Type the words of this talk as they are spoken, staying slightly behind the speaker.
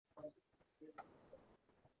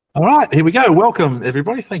All right, here we go. Welcome,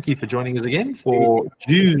 everybody. Thank you for joining us again for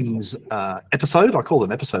June's episode. I call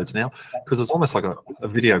them episodes now because it's almost like a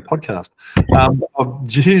video podcast of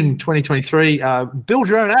June 2023. Build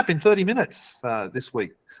your own app in 30 minutes this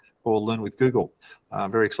week for Learn with Google.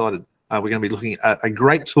 Very excited. We're going to be looking at a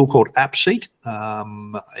great tool called Appsheet,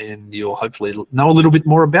 and you'll hopefully know a little bit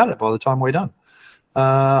more about it by the time we're done.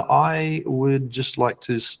 I would just like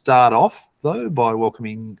to start off though by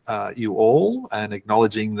welcoming you all and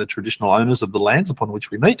acknowledging the traditional owners of the lands upon which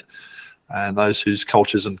we meet and those whose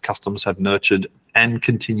cultures and customs have nurtured and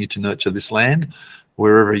continue to nurture this land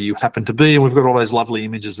wherever you happen to be. And we've got all those lovely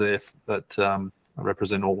images there that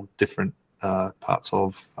represent all different parts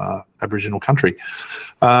of Aboriginal country.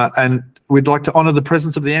 And we'd like to honour the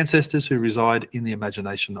presence of the ancestors who reside in the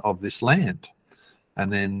imagination of this land.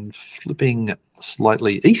 And then flipping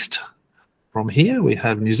slightly east from here, we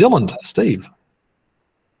have New Zealand. Steve.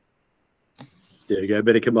 There you go,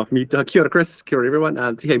 better come off mute. Kia ora, Chris. Kia ora,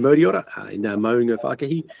 everyone. Te hei mauri ora, nā maunga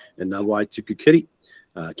whakahi, and nā wai tuku kiri.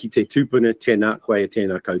 Ki te tūpuna tēnā koe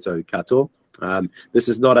tēnā koutou katoa. This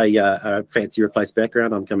is not a fancy replaced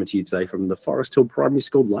background. I'm coming to you today from the Forest Hill Primary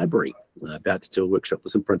School Library, about to do a workshop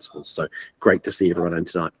with some principals. So great to see everyone in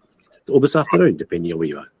tonight, or this afternoon, depending on where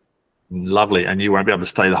you are. Lovely, and you won't be able to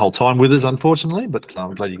stay the whole time with us, unfortunately, but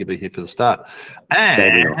I'm glad you could be here for the start.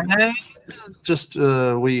 And just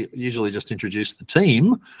we usually just introduce the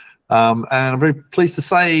team, and I'm very pleased to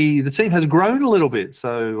say the team has grown a little bit.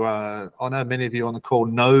 So I know many of you on the call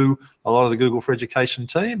know a lot of the Google for Education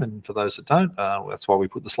team, and for those that don't, that's why we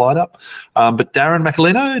put the slide up. But Darren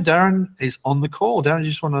Macalino, Darren is on the call. Darren, you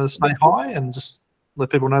just want to say hi and just let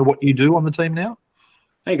people know what you do on the team now?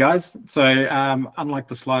 Hey guys, so unlike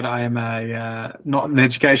the slide, I am not an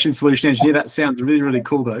education solution engineer. That sounds really, really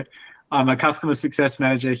cool though. I'm a customer success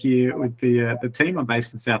manager here with the team. I'm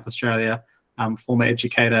based in South Australia, former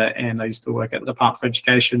educator, and I used to work at the Department for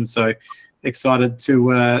Education. So excited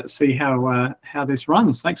to see how this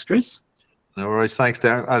runs. Thanks, Chris. No worries. Thanks,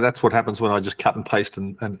 Darren. That's what happens when I just cut and paste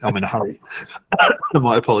and I'm in a hurry.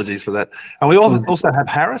 My apologies for that. And we also have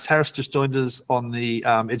Harris. Harris just joined us on the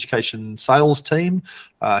education sales team.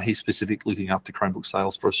 He's specifically looking after Chromebook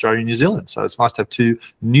sales for Australia and New Zealand. So it's nice to have two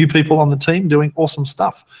new people on the team doing awesome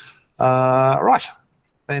stuff. Right.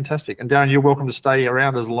 Fantastic. And Darren, you're welcome to stay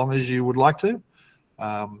around as long as you would like to.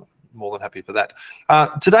 More than happy for that.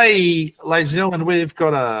 Today, ladies and gentlemen, we've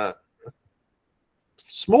got a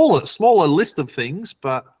smaller list of things,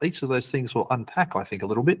 but each of those things will unpack, I think, a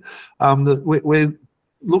little bit. We're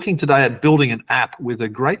looking today at building an app with a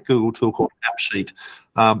great Google tool called Appsheet,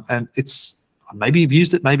 and it's maybe you've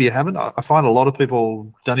used it, maybe you haven't. I find a lot of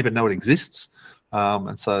people don't even know it exists,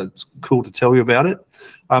 and so it's cool to tell you about it.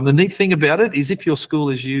 The neat thing about it is if your school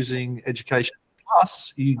is using Education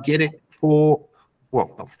Plus, you get it for,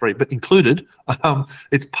 well, not free, but included.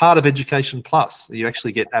 It's part of Education Plus. You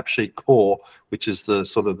actually get Appsheet Core, which is the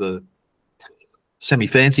sort of the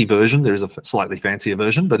semi-fancy version. There is a slightly fancier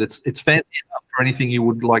version, but it's fancy enough for anything you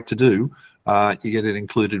would like to do. You get it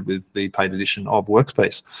included with the paid edition of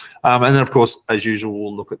Workspace. And then, of course, as usual,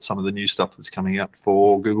 we'll look at some of the new stuff that's coming out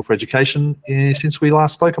for Google for Education since we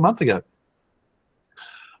last spoke a month ago.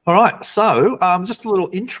 All right, so just a little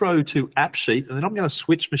intro to Appsheet, and then I'm going to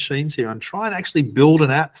switch machines here and try and actually build an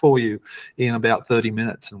app for you in about 30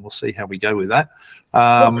 minutes, and we'll see how we go with that.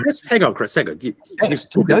 Chris, hang on. You're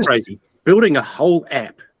talking crazy. Building a whole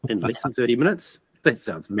app in less than 30 minutes? That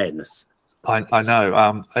sounds madness. I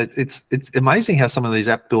know. It's amazing how some of these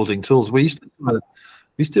app building tools, we used to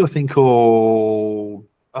do a thing called,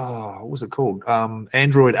 what was it called?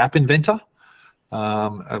 Android App Inventor.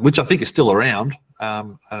 Which I think is still around.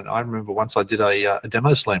 And I remember once I did a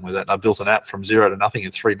demo slam with that, and I built an app from 0 to nothing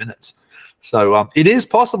in 3 minutes. So it is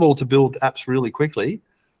possible to build apps really quickly,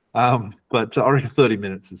 but I reckon 30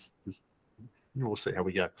 minutes is we'll see how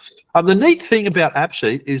we go. The neat thing about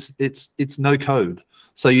Appsheet is it's no code.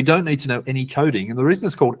 So you don't need to know any coding. And the reason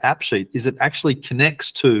it's called Appsheet is it actually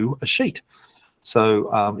connects to a sheet. So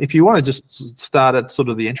if you want to just start at sort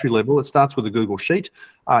of the entry level, it starts with a Google Sheet.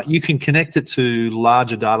 You can connect it to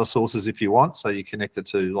larger data sources if you want. So you connect it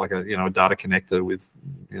to like a data connector with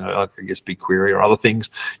I guess BigQuery or other things.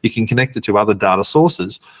 You can connect it to other data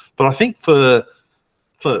sources. But I think for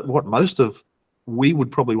what most of we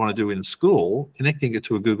would probably want to do in school, connecting it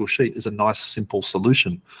to a Google Sheet is a nice simple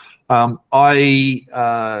solution. I'll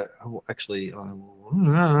try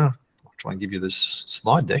and give you this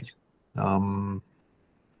slide deck. I'll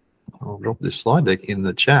drop this slide deck in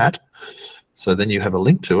the chat, so then you have a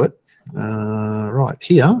link to it right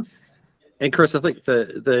here. And Chris, I think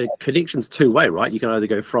the connection's two-way, right? You can either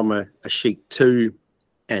go from a sheet to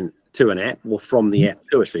an to an app or from the app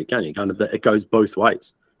to a sheet, can't you? Kind of, it goes both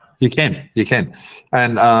ways. You can,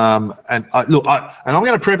 and I'm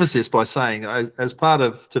going to preface this by saying, as part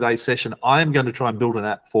of today's session, I am going to try and build an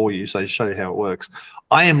app for you, so to show you how it works.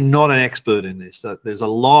 I am not an expert in this. There's a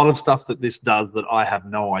lot of stuff that this does that I have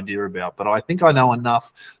no idea about, but I think I know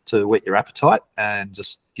enough to whet your appetite and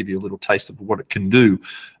just give you a little taste of what it can do,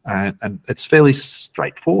 and it's fairly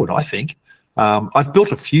straightforward, I think. I've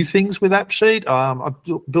built a few things with Appsheet. I've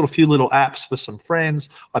built a few little apps for some friends.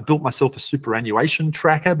 I built myself a superannuation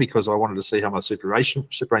tracker because I wanted to see how my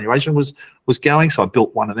superannuation was going. So I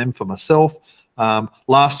built one of them for myself.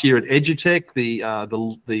 Last year at Edutech,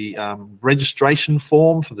 the registration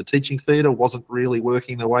form for the teaching theatre wasn't really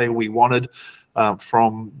working the way we wanted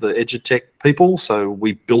from the Edutech people. So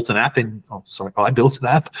we built an app I built an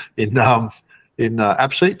app in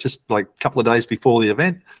Appsheet just like a couple of days before the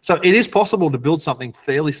event. So it is possible to build something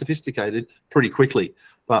fairly sophisticated pretty quickly,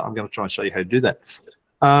 but I'm going to try and show you how to do that.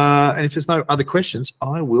 And if there's no other questions,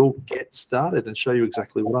 I will get started and show you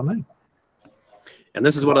exactly what I mean. And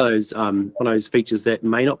this is one of those features that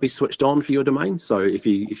may not be switched on for your domain. So if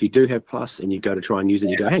you do have Plus and you go to try and use it,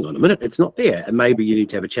 you go, hang on a minute, it's not there. And maybe you need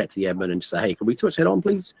to have a chat to the admin and just say, hey, can we switch that on,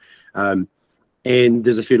 please? And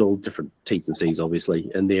there's a few little different T's and C's obviously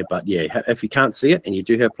in there, but yeah, if you can't see it and you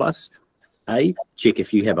do have Plus, A, check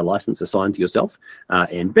if you have a license assigned to yourself,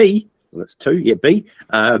 and B, well, that's two, yeah, B,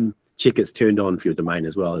 check it's turned on for your domain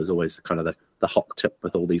as well. Is always kind of the hot tip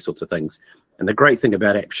with all these sorts of things. And the great thing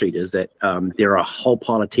about Appsheet is that there are a whole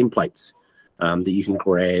pile of templates that you can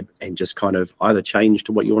grab and just kind of either change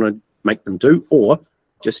to what you want to make them do or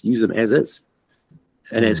just use them as is.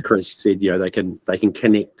 And as Chris said, you know, they can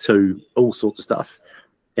connect to all sorts of stuff,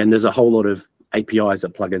 and there's a whole lot of APIs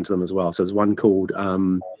that plug into them as well. So there's one called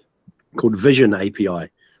Vision API,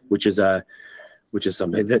 which is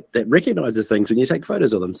something that recognizes things when you take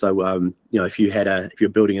photos of them. So you know, if you're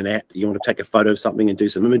building an app, you want to take a photo of something and do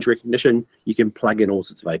some image recognition, you can plug in all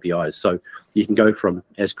sorts of APIs. So you can go from,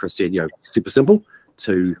 as Chris said, you know, super simple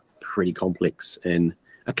to pretty complex in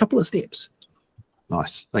a couple of steps.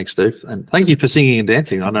 Nice. Thanks, Steve. And thank you for singing and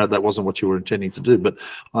dancing. I know that wasn't what you were intending to do, but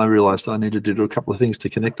I realized I needed to do a couple of things to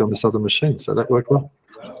connect on this other machine. So that worked well.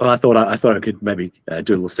 Well, I thought I could maybe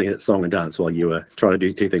do a little song and dance while you were trying to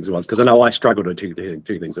do two things at once, because I know I struggled to do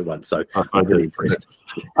two things at once. So I'm really impressed.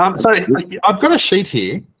 So I've got a sheet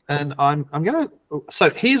here, and I'm going to. So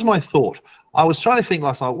here's my thought. I was trying to think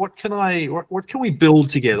last night, what can we build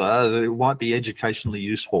together that might be educationally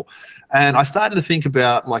useful? And I started to think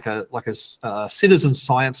about like a citizen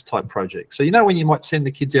science type project. So, you know, when you might send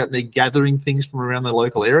the kids out and they're gathering things from around their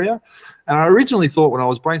local area. And I originally thought, when I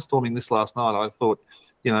was brainstorming this last night, I thought,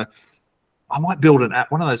 you know, I might build an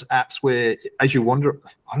app, one of those apps where as you wander,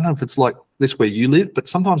 I don't know if it's like this where you live, but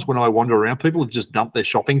sometimes when I wander around, people just dump their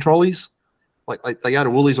shopping trolleys. Like they go to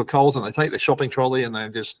Woolies or Coles and they take their shopping trolley and they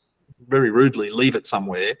just very rudely leave it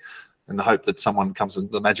somewhere in the hope that someone comes and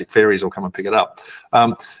the magic fairies will come and pick it up.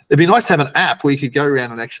 It'd be nice to have an app where you could go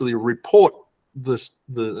around and actually report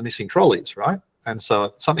the missing trolleys, right? And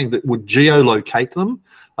so something that would geolocate them,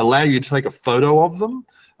 allow you to take a photo of them,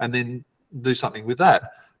 and then do something with that.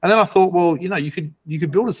 And then I thought, well, you know, you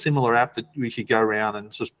could build a similar app that we could go around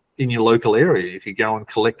and just in your local area. You could go and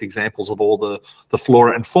collect examples of all the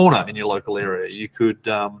flora and fauna in your local area. You could,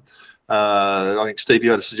 I think, Steve, you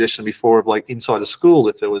had a suggestion before of like inside a school,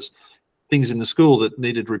 if there was things in the school that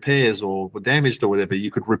needed repairs or were damaged or whatever, you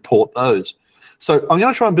could report those. So I'm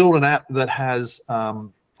going to try and build an app that has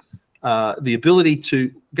the ability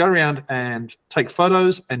to go around and take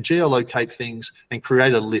photos and geolocate things and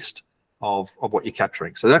create a list of what you're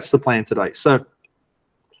capturing. So that's the plan today. So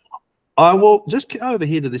I will just go over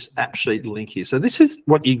here to this Appsheet link here. So this is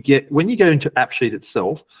what you get when you go into Appsheet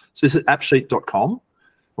itself. So this is appsheet.com.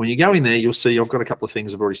 When you go in there, you'll see I've got a couple of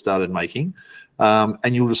things I've already started making.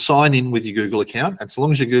 And you'll just sign in with your Google account. And so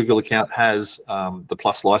long as your Google account has the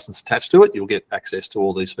Plus license attached to it, you'll get access to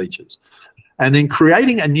all these features. And then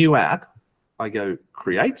creating a new app, I go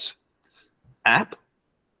create, app,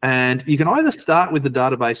 and you can either start with the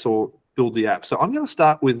database or build the app. So I'm going to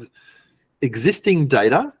start with existing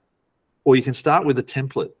data, or you can start with a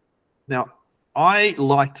template. Now, I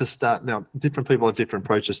like to start, now different people have different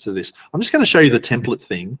approaches to this. I'm just going to show you the template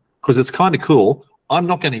thing because it's kind of cool. I'm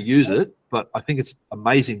not going to use it, but I think it's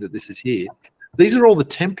amazing that this is here. These are all the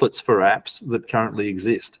templates for apps that currently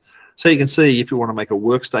exist. So you can see if you want to make a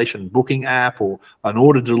workstation booking app or an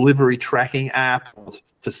order delivery tracking app, or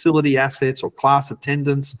facility assets or class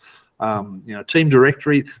attendance, you know, team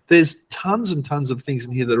directory. There's tons and tons of things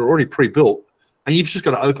in here that are already pre-built, and you've just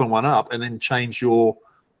got to open one up and then change your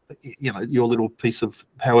you know, your little piece of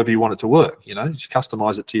however you want it to work, you know, just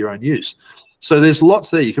customize it to your own use. So there's lots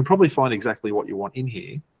there. You can probably find exactly what you want in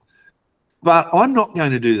here. But I'm not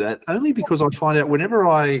going to do that, only because I find out whenever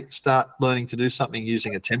I start learning to do something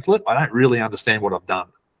using a template, I don't really understand what I've done.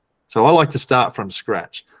 So I like to start from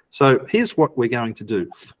scratch. So here's what we're going to do.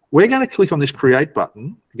 We're going to click on this create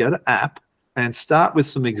button, go to app, and start with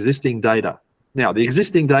some existing data. Now, the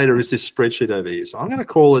existing data is this spreadsheet over here. So I'm going to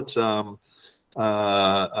call it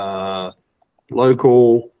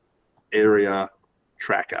local area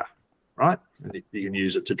tracker, right? And you can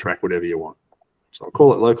use it to track whatever you want. So I'll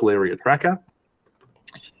call it local area tracker.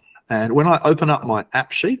 And when I open up my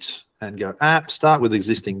Appsheet and go app, start with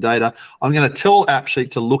existing data, I'm going to tell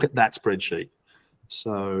Appsheet to look at that spreadsheet.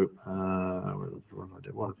 So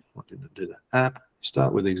what did it do that? App,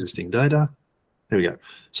 start with existing data. There we go.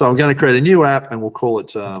 So I'm going to create a new app and we'll call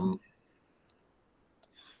it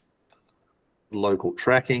local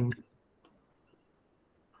tracking.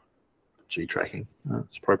 G tracking,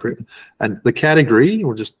 that's appropriate. And the category,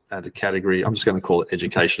 we'll just add a category. I'm just going to call it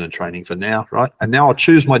education and training for now, right? And now I'll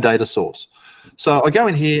choose my data source. So I go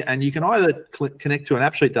in here and you can either connect to an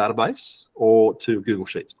Appsheet database or to Google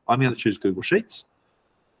Sheets. I'm going to choose Google Sheets.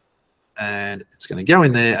 And it's going to go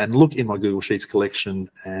in there and look in my Google Sheets collection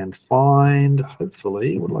and find,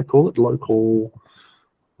 hopefully, what do I call it? Local,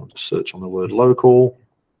 I'll just search on the word local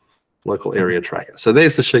area tracker. So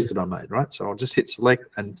there's the sheet that I made, right? So I'll just hit select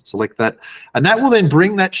and select that. And that will then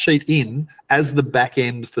bring that sheet in as the back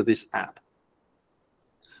end for this app.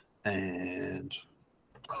 And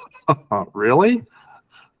really?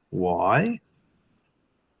 Why?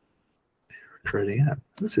 Creating app.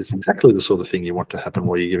 This is exactly the sort of thing you want to happen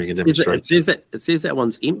while you're giving a demonstration. It says that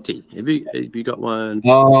one's empty. Have you got one?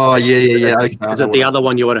 Oh yeah. Okay. Is it the other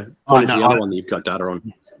one you want to point to the other one that you've got data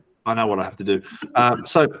on? I know what I have to do.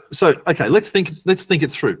 So okay, let's think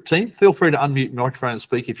it through. Team, feel free to unmute your microphone and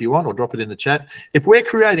speak if you want, or drop it in the chat. If we're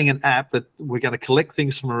creating an app that we're going to collect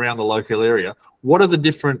things from around the local area, what are the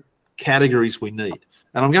different categories we need?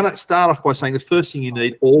 And I'm going to start off by saying the first thing you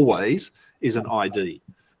need always is an ID.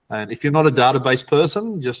 And if you're not a database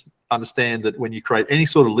person, just understand that when you create any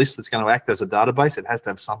sort of list that's going to act as a database, it has to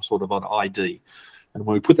have some sort of an ID. And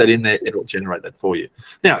when we put that in there, it'll generate that for you.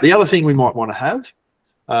 Now, the other thing we might want to have,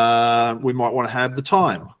 the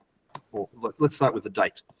time. Or let's start with the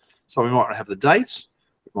date. So we might want to have the date.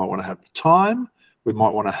 We might want to have the time. We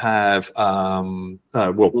might want to have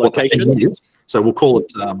location. What the is. So we'll call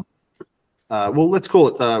it. Let's call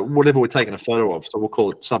it whatever we're taking a photo of. So we'll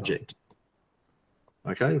call it subject.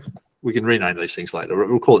 Okay, we can rename these things later.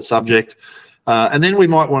 We'll call it subject, and then we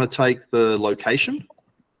might want to take the location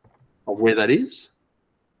of where that is.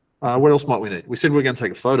 What else might we need? We said we're going to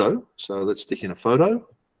take a photo, so let's stick in a photo.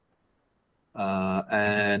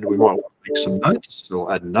 And we might want to make some notes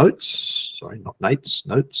or add notes. Sorry, not nates,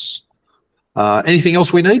 notes. Anything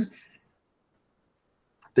else we need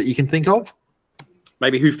that you can think of?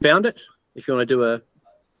 Maybe who found it, if you want to do a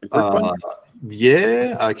quick one.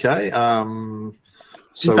 Yeah, okay.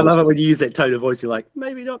 So I love it when you use that tone of voice. You're like,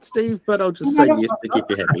 maybe not Steve, but I'll just say yes to keep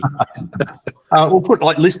you happy. We'll put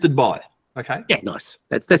like listed by. Okay. Yeah, nice.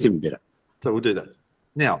 That's even better. So we'll do that.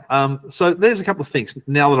 Now, so there's a couple of things.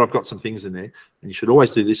 Now that I've got some things in there, and you should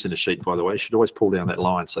always do this in a sheet, by the way. You should always pull down that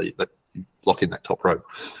line so that you lock in that top row.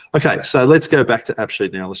 Okay, so let's go back to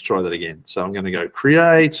Appsheet now. Let's try that again. So I'm going to go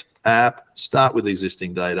create app, start with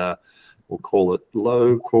existing data. We'll call it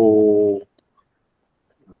local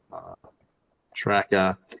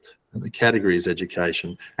tracker, and the category is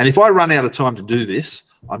education. And if I run out of time to do this,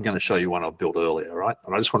 I'm going to show you one I've built earlier, right?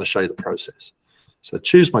 And I just want to show you the process. So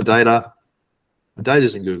choose my data. My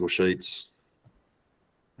data's in Google Sheets.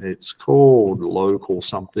 It's called local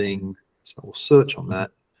something. So we'll search on that.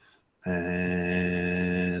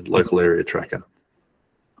 And local area tracker.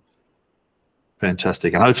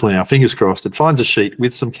 Fantastic. And hopefully, now, fingers crossed, it finds a sheet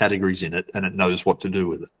with some categories in it and it knows what to do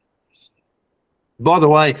with it. By the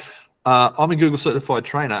way, I'm a Google certified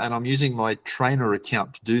trainer and I'm using my trainer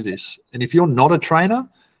account to do this. And if you're not a trainer,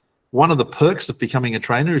 one of the perks of becoming a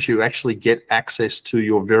trainer is you actually get access to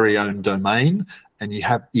your very own domain, and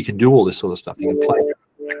you can do all this sort of stuff. You can play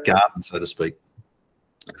a garden, so to speak.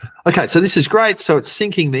 Okay, so this is great. So it's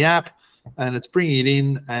syncing the app and it's bringing it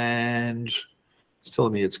in and it's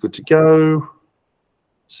telling me it's good to go.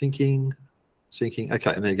 Syncing.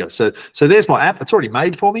 Okay, and there you go. So there's my app. It's already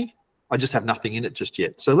made for me. I just have nothing in it just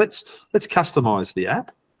yet. So let's customize the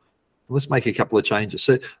app. Let's make a couple of changes.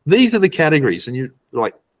 So these are the categories, and you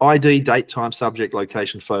like ID, date, time, subject,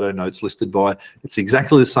 location, photo, notes, listed by. It's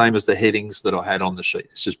exactly the same as the headings that I had on the sheet.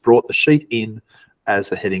 It's just brought the sheet in as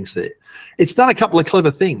the headings there. It's done a couple of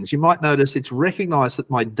clever things. You might notice it's recognized that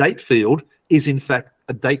my date field is in fact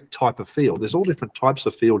a date type of field. There's all different types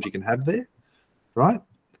of fields you can have there, right?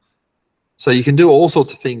 So you can do all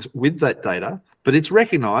sorts of things with that data, but it's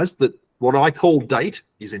recognized that what I call date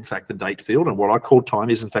is in fact the date field, and what I call time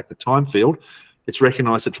is in fact the time field. It's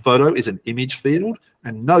recognized that photo is an image field,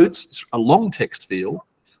 and notes is a long text field.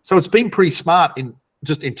 So it's been pretty smart in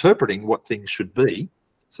just interpreting what things should be.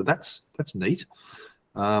 So that's neat.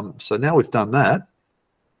 So now we've done that,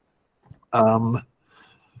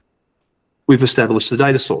 we've established the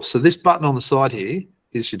data source. So this button on the side here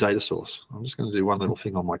is your data source. I'm just going to do one little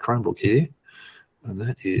thing on my Chromebook here, and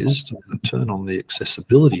that is to turn on the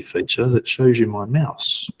accessibility feature that shows you my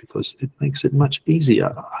mouse, because it makes it much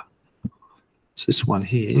easier. It's this one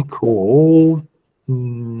here called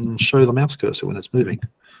show the mouse cursor when it's moving.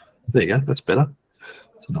 There you go, that's better.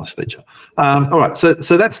 It's a nice feature. All right, so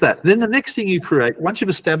that's that. Then the next thing you create, once you've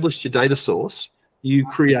established your data source, you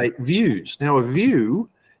create views. Now a view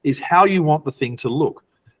is how you want the thing to look,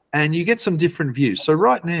 and you get some different views. So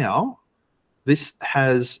right now, this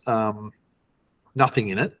has nothing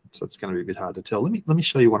in it, so it's going to be a bit hard to tell. Let me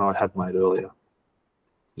show you one I have made earlier.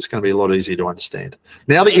 It's going to be a lot easier to understand.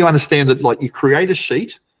 Now that you understand that, like, you create a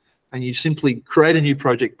sheet and you simply create a new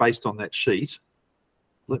project based on that sheet,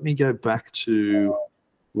 let me go back to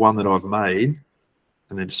one that I've made,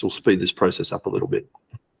 and then just will speed this process up a little bit.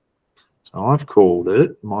 So I've called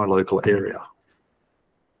it my local area.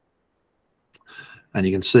 And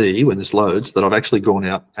you can see when this loads that I've actually gone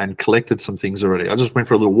out and collected some things already. I just went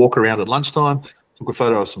for a little walk around at lunchtime, took a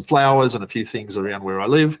photo of some flowers and a few things around where I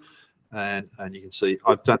live. And you can see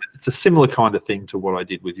I've done it. It's a similar kind of thing to what I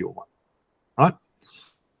did with your one, right?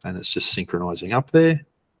 And it's just synchronizing up there.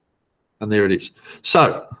 And there it is.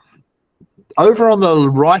 So over on the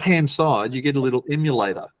right-hand side, you get a little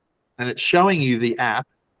emulator, and it's showing you the app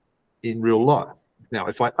in real life. Now,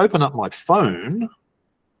 if I open up my phone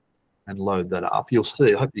and load that up, you'll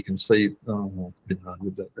see, I hope you can see, oh, it's been hard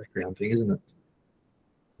with that background thing, isn't it?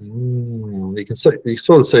 You can see, you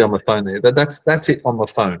sort of see on my phone there, that's it on my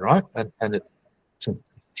phone, right? And it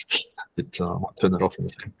I might turn that off in a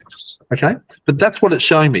second. Okay, but that's what it's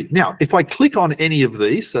showing me. Now, if I click on any of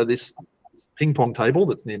these, so this ping pong table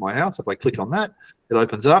that's near my house, if I click on that, it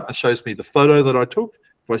opens up and shows me the photo that I took.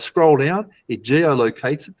 If I scroll down, it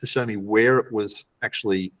geolocates it to show me where it was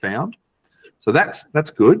actually found. So that's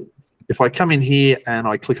good. If I come in here and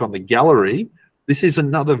I click on the gallery, this is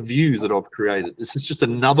another view that I've created. This is just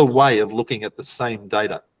another way of looking at the same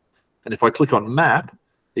data. And if I click on map,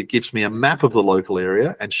 it gives me a map of the local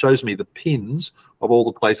area and shows me the pins of all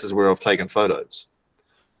the places where I've taken photos.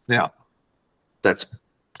 Now, that's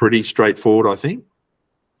pretty straightforward, I think.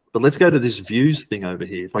 But let's go to this views thing over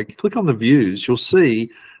here. If I click on the views, you'll see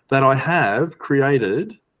that I have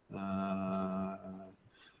created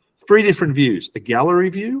 3 different views: a gallery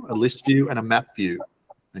view, a list view, and a map view.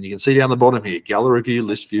 And you can see down the bottom here, gallery view,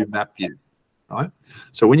 list view, map view, right?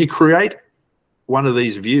 So when you create one of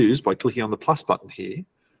these views by clicking on the plus button here,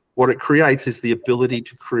 what it creates is the ability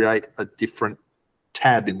to create a different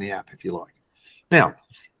tab in the app, if you like. Now,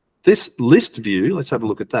 this list view, let's have a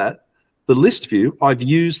look at that. The list view, I've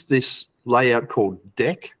used this layout called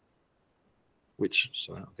deck, which,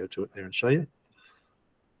 sorry, I'll go to it there and show you.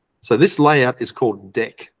 So this layout is called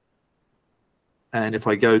deck. And if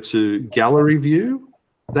I go to gallery view,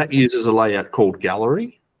 that uses a layout called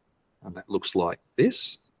gallery, and that looks like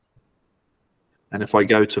this. And if I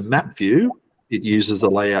go to map view, it uses the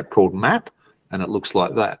layout called map, and it looks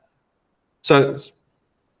like that. So,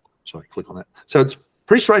 sorry, click on that. So it's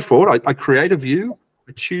pretty straightforward. I create a view,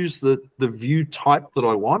 I choose the view type that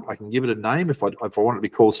I want. I can give it a name. If I want it to be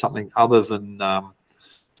called something other than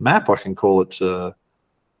map, I can call it,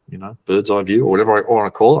 you know, bird's eye view or whatever I want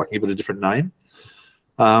to call it. I can give it a different name.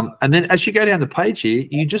 And then as you go down the page here,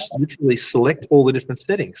 you just literally select all the different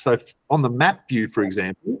settings. So on the map view, for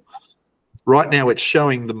example, right now it's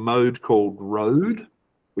showing the mode called road,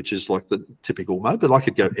 which is like the typical mode, but I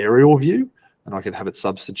could go aerial view and I could have it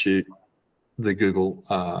substitute the Google,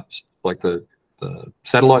 like the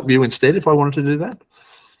satellite view instead if I wanted to do that.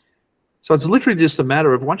 So it's literally just a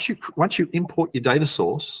matter of once you import your data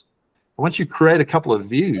source, once you create a couple of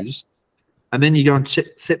views, and then you go and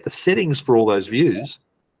set the settings for all those views,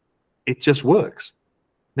 it just works.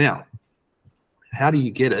 Now, how do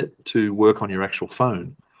you get it to work on your actual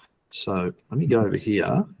phone? So let me go over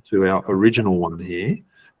here to our original one here,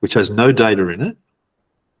 which has no data in it.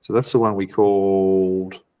 So that's the one we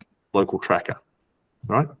called local tracker,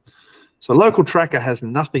 right? So local tracker has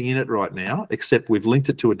nothing in it right now, except we've linked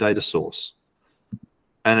it to a data source.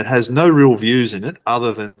 And it has no real views in it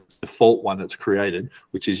other than default one that's created,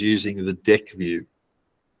 which is using the deck view.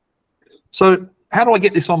 So how do I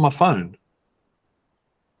get this on my phone?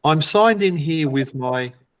 I'm signed in here with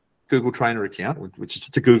my Google Trainer account, which is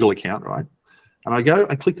just a Google account, right? And I go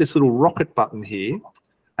and click this little rocket button here,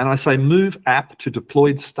 and I say move app to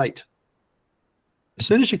deployed state. As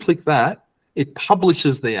soon as you click that, it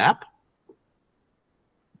publishes the app.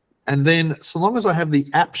 And then so long as I have the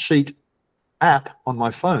Appsheet app on my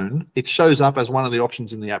phone, it shows up as one of the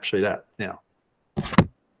options in the Appsheet app. Now, I'm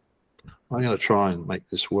going to try and make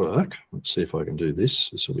this work. Let's see if I can do this.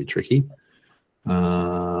 This will be tricky.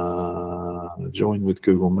 Join with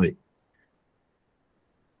Google Meet.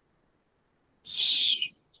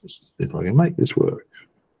 See if I can make this work.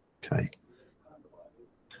 Okay.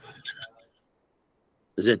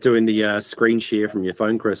 Is that doing the screen share from your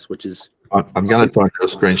phone, Chris? Which is I'm going to try and do a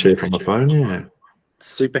screen share from the phone. Yeah.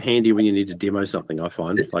 Super handy when you need to demo something. I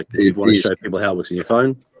find like if you want to show people how it works in your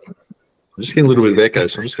phone. I'm just getting a little bit of echo,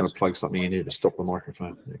 so I'm just going to plug something in here to stop the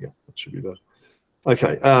microphone. There you go. That should be better.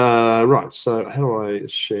 Okay. Right. So how do I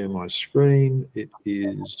share my screen? It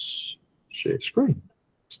is share screen.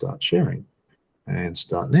 Start sharing and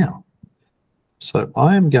start now. So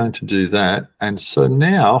I am going to do that. And so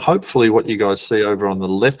now, hopefully what you guys see over on the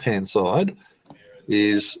left-hand side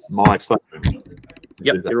is my phone.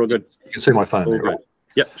 Yep, you're all good. You can see my phone all there, good. right?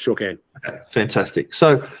 Yep, sure can. Okay, fantastic.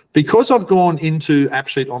 So because I've gone into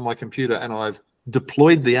Appsheet on my computer and I've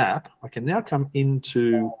deployed the app, I can now come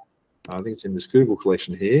into, I think it's in this Google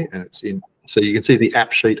collection here, and it's in, so you can see the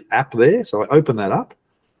Appsheet app there. So I open that up,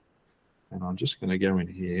 and I'm just going to go in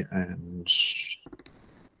here and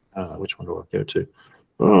which one do I go to?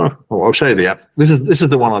 Oh, well, I'll show you the app. This is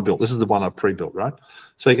the one I built. This is the one I pre-built, right?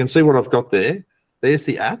 So you can see what I've got there. There's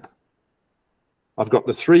the app. I've got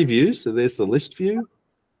the 3 views. So there's the list view,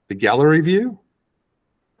 the gallery view,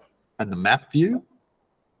 and the map view.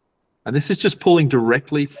 And this is just pulling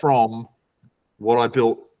directly from what I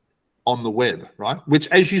built on the web, right? Which,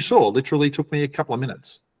 as you saw, literally took me a couple of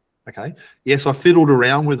minutes. Okay. Yes, I fiddled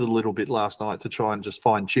around with it a little bit last night to try and just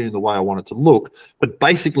fine tune the way I want it to look. But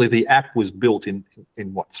basically, the app was built in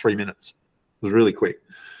what, 3 minutes. It was really quick.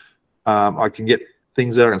 I can get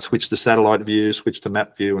things there. I can switch to satellite view, switch to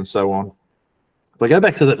map view, and so on. If I go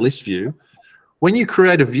back to that list view, when you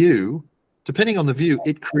create a view, depending on the view,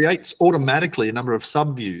 it creates automatically a number of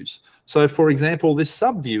sub-views. So, for example, this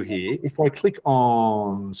sub-view here, if I click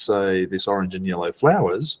on, say, this orange and yellow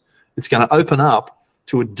flowers, it's going to open up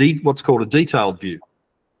to what's called a detailed view.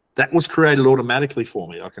 That was created automatically for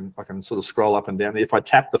me. I can sort of scroll up and down there. If I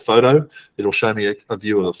tap the photo, it'll show me a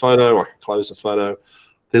view of the photo. I can close the photo.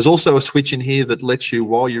 There's also a switch in here that lets you,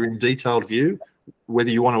 while you're in detailed view, whether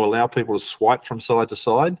you want to allow people to swipe from side to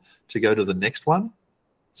side to go to the next one.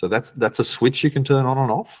 So that's a switch you can turn on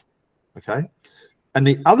and off. Okay. And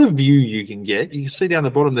the other view you can get, you can see down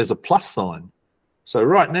the bottom, there's a plus sign. So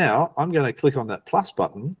right now, I'm going to click on that plus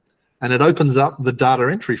button, and it opens up the data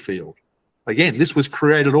entry field. Again, this was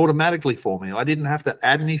created automatically for me. I didn't have to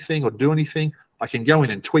add anything or do anything. I can go in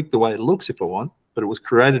and tweak the way it looks if I want, but it was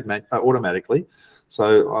created automatically.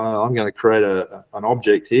 So I'm going to create an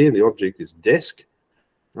object here. The object is desk,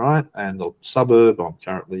 right? And the suburb, I'm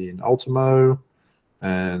currently in Ultimo.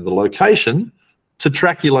 And the location, to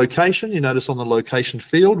track your location, you notice on the location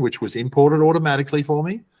field, which was imported automatically for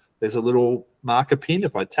me, there's a little marker pin.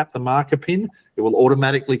 If I tap the marker pin, it will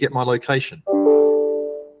automatically get my location.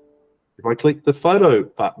 If I click the photo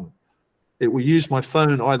button, it will use my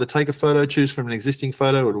phone, either take a photo, choose from an existing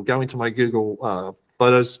photo, it'll go into my Google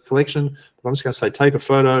Photos collection. But I'm just going to say take a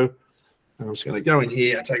photo, and I'm just going to go in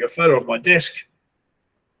here and take a photo of my desk.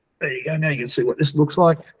 There you go. Now you can see what this looks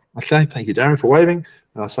like. Okay, thank you, Darren, for waving.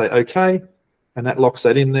 And I say okay, and that locks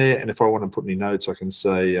that in there. And if I want to put any notes, I can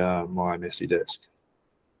say my messy desk.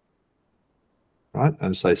 Right,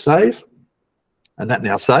 and say save, and that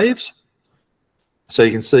now saves. So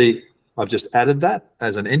you can see I've just added that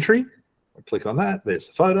as an entry. I click on that, there's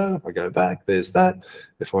the photo. If I go back, there's that.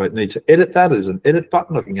 If I need to edit that, there's an edit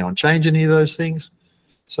button. I can go and change any of those things.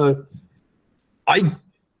 So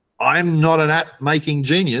I'm not an app making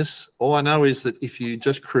genius. All I know is that if you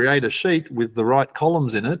just create a sheet with the right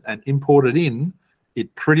columns in it and import it in,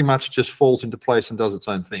 it pretty much just falls into place and does its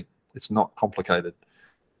own thing. It's not complicated.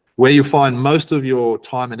 Where you find most of your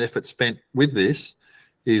time and effort spent with this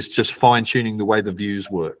is just fine-tuning the way the views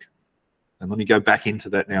work. And let me go back into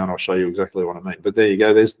that now, and I'll show you exactly what I mean. But there you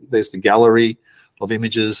go. There's the gallery of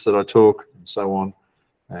images that I took, and so on.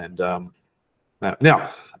 And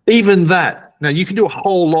now, even that, now you can do a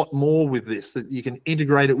whole lot more with this. That you can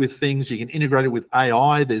integrate it with things. You can integrate it with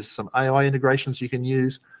AI. There's some AI integrations you can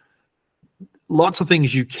use. lots of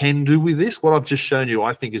things you can do with this. What I've just shown you,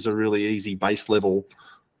 I think, is a really easy base level,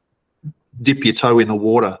 dip your toe in the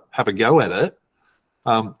water, have a go at it.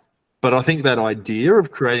 But I think that idea of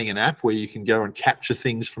creating an app where you can go and capture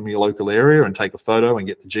things from your local area and take a photo and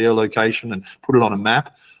get the geolocation and put it on a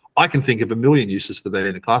map, I can think of a million uses for that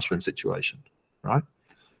in a classroom situation, right?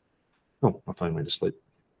 Oh, my phone went to sleep.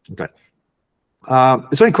 Okay.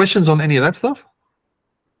 Is there any questions on any of that stuff?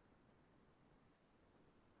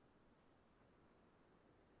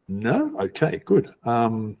 No? Okay, good.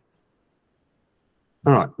 All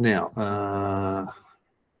right, now,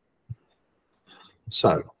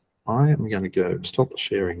 so I am going to go stop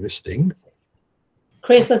sharing this thing.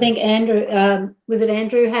 Chris, I think Andrew, was it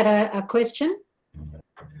Andrew had a question?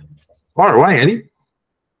 Fire away, Andy.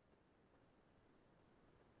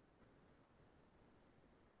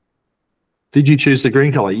 Did you choose the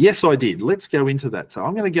green color? Yes, I did. Let's go into that. So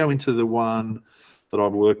I'm going to go into the one that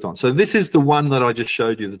I've worked on. So this is the one that I just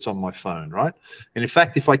showed you that's on my phone, right? And in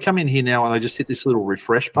fact, if I come in here now and I just hit this little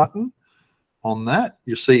refresh button on that,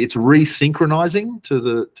 you'll see it's resynchronizing to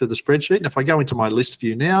the spreadsheet. And if I go into my list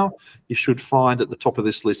view now, you should find at the top of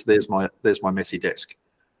this list, there's my messy desk.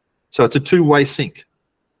 So it's a two-way sync.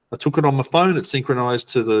 I took it on my phone, it's synchronized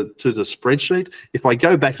to the spreadsheet. If I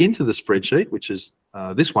go back into the spreadsheet, which is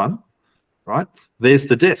this one, right, there's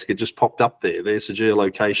the desk. It just popped up there. There's the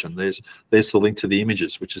geolocation. There's the link to the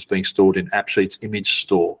images, which is being stored in Appsheet's image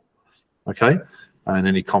store, okay, and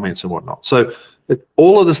any comments and whatnot. So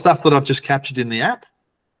all of the stuff that I've just captured in the app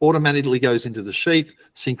automatically goes into the sheet,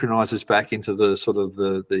 synchronizes back into the sort of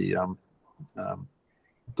the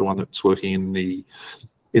one that's working in the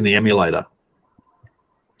emulator.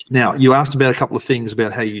 Now, you asked about a couple of things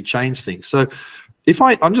about how you change things. So if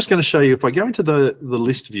I'm just going to show you, if I go into the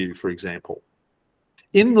list view, for example,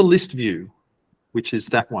 in the list view, which is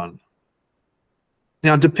that one,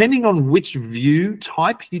 now, depending on which view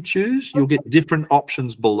type you choose, you'll get different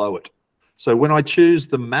options below it. So when I choose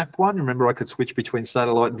the map one, remember I could switch between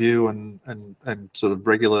satellite view and sort of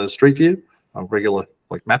regular street view, or regular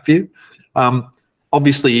like map view.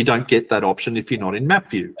 Obviously, you don't get that option if you're not in map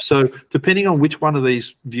view. So depending on which one of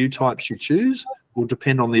these view types you choose will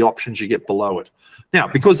depend on the options you get below it. Now,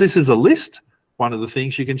 because this is a list, one of the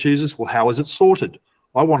things you can choose is, well, how is it sorted?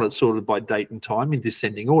 I want it sorted by date and time in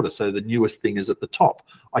descending order, so the newest thing is at the top.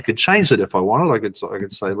 I could change it if I wanted. I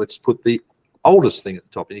could say, let's put the oldest thing at the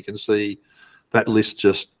top, and you can see that list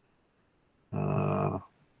just, I'll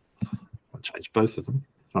change both of them.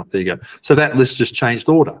 Oh, there you go. So that list just changed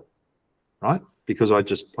order, right? Because I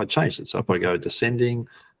changed it. So if I go descending,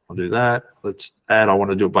 I'll do that. Let's add, I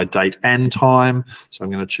want to do it by date and time. So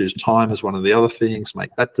I'm going to choose time as one of the other things,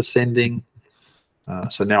 make that descending.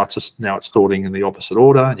 So now it's sorting in the opposite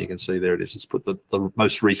order, and you can see there it is. It's put the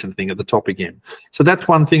most recent thing at the top again. So that's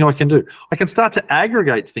one thing I can do. I can start to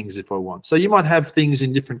aggregate things if I want. So you might have things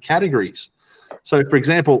in different categories. So for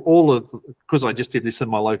example, because I just did this in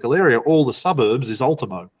my local area, all the suburbs is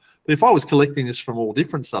Ultimo. But if I was collecting this from all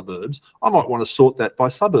different suburbs, I might want to sort that by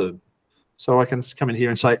suburb. So I can come in here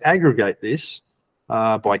and say aggregate this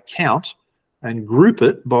by count and group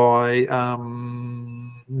it by,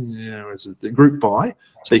 group by.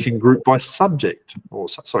 So you can group by subject, or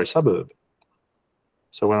sorry, suburb.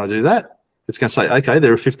 So when I do that, it's going to say, okay,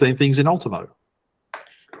 there are 15 things in Ultimo.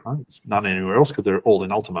 It's none anywhere else because they're all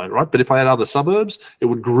in Ultimo, right? But if I had other suburbs, it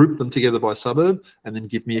would group them together by suburb and then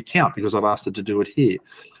give me a count because I've asked it to do it here.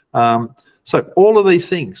 So all of these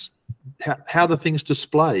things, how do things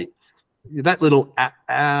display? That little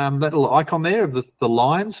icon there of the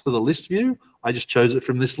lines for the list view, I just chose it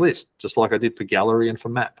from this list, just like I did for gallery and for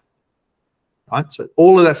map. Right? So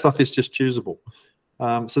all of that stuff is just choosable.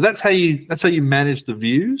 So that's how you manage the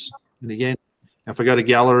views. And again, if I go to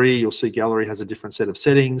gallery, you'll see gallery has a different set of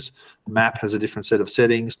settings. Map has a different set of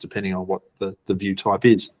settings depending on what the view type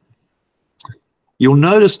is. You'll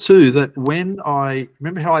notice too that when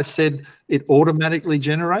remember how I said it automatically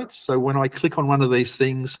generates? So when I click on one of these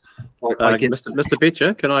things, I get Mr.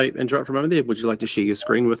 Betcher, can I interrupt for a moment there? Would you like to share your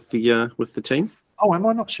screen with the team? Oh, am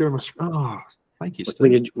I not sharing my screen? Oh, thank you,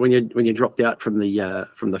 Steve. When you dropped out from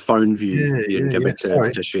the phone view, you go back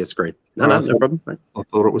to share screen. No problem. I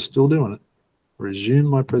thought it was still doing it. Resume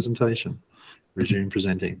my presentation. Resume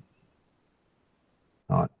presenting.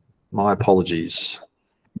 All right. My apologies.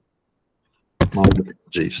 My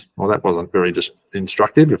apologies. Well, that wasn't very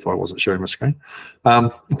instructive if I wasn't sharing my screen.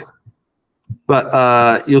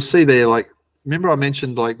 But you'll see there, remember I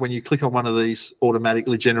mentioned when you click on one of these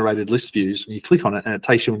automatically generated list views, when you click on it and it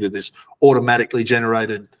takes you into this automatically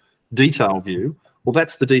generated detail view, well,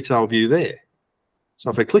 that's the detail view there. So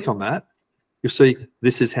if I click on that, you'll see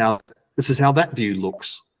this is how that view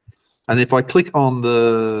looks. And if I click on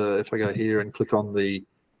if I go here and click on the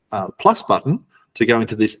plus button to go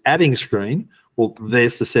into this adding screen, well,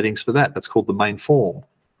 there's the settings for that. That's called the main form.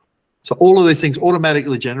 So all of these things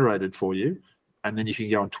automatically generated for you, and then you can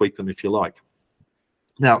go and tweak them if you like.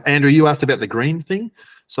 Now, Andrew, you asked about the green thing.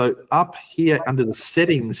 So up here under the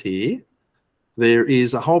settings here, there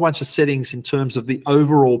is a whole bunch of settings in terms of the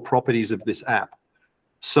overall properties of this app.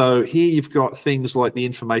 So here you've got things like the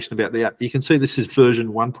information about the app. You can see this is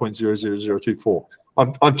version 1.00024.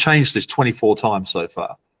 I've changed this 24 times so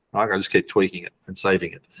far. I just keep tweaking it and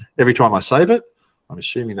saving it. Every time I save it, I'm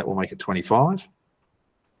assuming that will make it 25.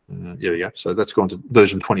 There we go. So that's gone to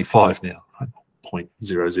version 25 now, right?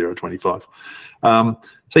 0.0025.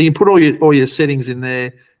 So you can put all your settings in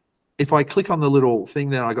there. If I click on the little thing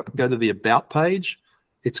there, I go to the About page.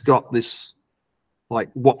 It's got this, like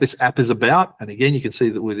what this app is about. And again, you can see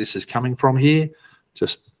that where this is coming from here.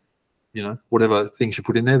 Just, you know, whatever things you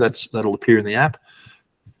put in there, that'll appear in the app.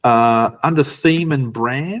 Under theme and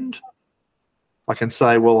brand, I can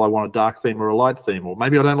say, well, I want a dark theme or a light theme, or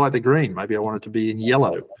maybe I don't like the green. Maybe I want it to be in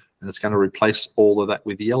yellow, and it's going to replace all of that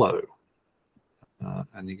with yellow.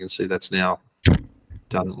 And you can see that's now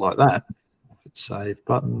done like that. Hit save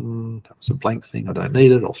button. That was a blank thing. I don't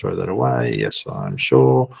need it. I'll throw that away. Yes, I'm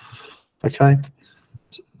sure. Okay.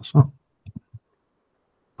 So,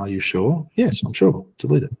 are you sure? Yes, I'm sure.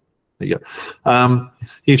 Delete it. There you go.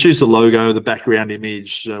 You can choose the logo, the background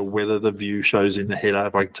image, whether the view shows in the header.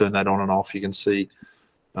 If I turn that on and off, you can see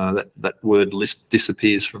that word list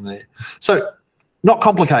disappears from there. So not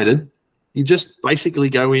complicated. You just basically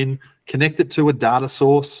go in, connect it to a data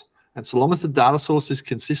source, and so long as the data source is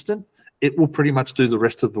consistent, it will pretty much do the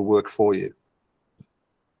rest of the work for you.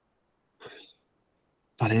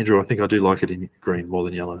 But Andrew, I think I do like it in green more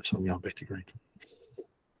than yellow, so I'm going back to green.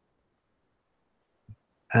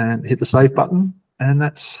 And hit the save button, and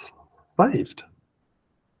that's saved.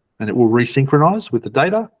 And it will resynchronize with the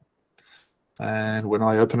data. And when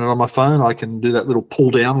I open it on my phone, I can do that little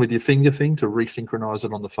pull down with your finger thing to resynchronize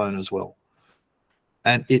it on the phone as well.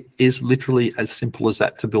 And it is literally as simple as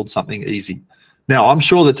that to build something easy. Now, I'm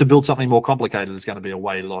sure that to build something more complicated is going to be a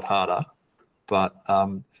lot harder. But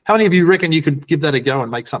how many of you reckon you could give that a go and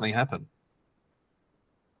make something happen?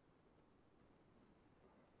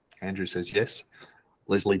 Andrew says yes.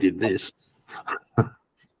 Leslie did this. All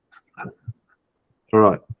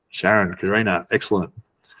right, Sharon, Karina, excellent.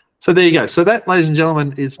 So there you go. So that, ladies and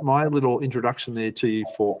gentlemen, is my little introduction there to you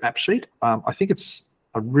for Appsheet. I think it's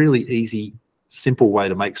a really easy, simple way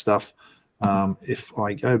to make stuff. If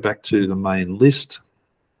I go back to the main list,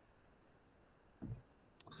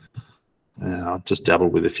 I'll just dabble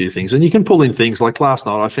with a few things. And you can pull in things like last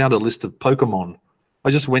night, I found a list of Pokemon.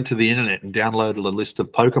 I just went to the internet and downloaded a list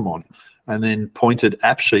of Pokemon and then pointed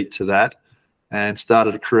Appsheet to that and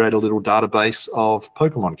started to create a little database of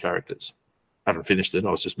Pokemon characters. I haven't finished it.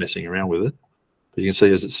 I was just messing around with it. But you can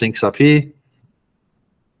see as it syncs up here,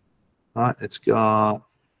 right, it's got,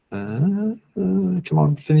 come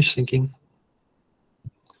on, finish syncing.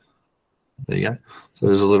 There you go. So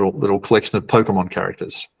there's a little collection of Pokemon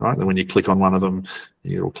characters, right? Then when you click on one of them,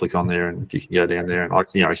 you'll click on there, and you can go down there, and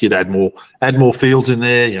you could add more fields in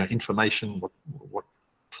there. Information, what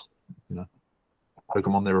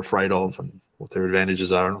Pokemon they're afraid of, and what their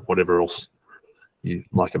advantages are, and whatever else you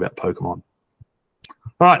like about Pokemon.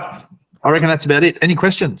 All right, I reckon that's about it. Any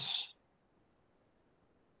questions,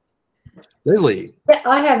 Leslie? Yeah,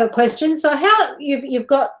 I have a question. So how you've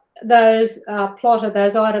got those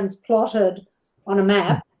those items plotted on a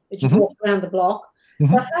map that you've walked around the block.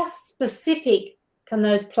 So how specific can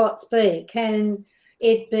those plots be? Can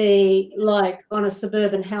it be like on a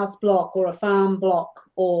suburban house block or a farm block,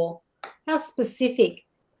 or how specific?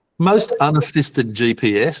 Most unassisted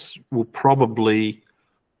GPS will probably,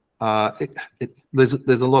 there's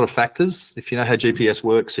a lot of factors. If you know how GPS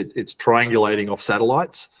works, it's triangulating off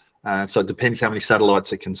satellites. So it depends how many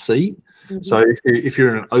satellites it can see. So if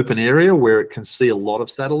you're in an open area where it can see a lot of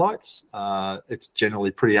satellites, it's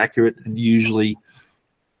generally pretty accurate, and usually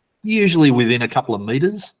within a couple of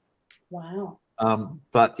meters. Wow.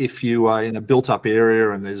 But if you are in a built-up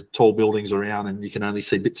area and there's tall buildings around and you can only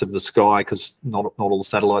see bits of the sky because not all the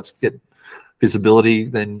satellites get visibility,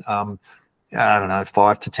 then I don't know,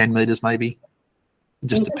 5 to 10 meters maybe. It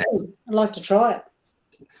just depends. I'd like to try it.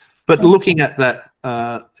 But looking at that,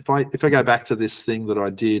 if I go back to this thing that I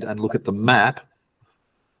did and look at the map,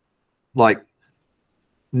 like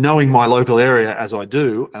knowing my local area as I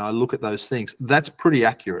do, and I look at those things, that's pretty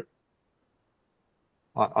accurate.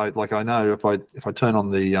 I know if I turn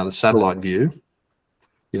on the satellite view,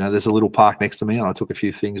 there's a little park next to me, and I took a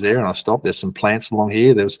few things there, and I stopped. There's some plants along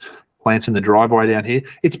here. There's plants in the driveway down here.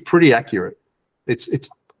 It's pretty accurate. It's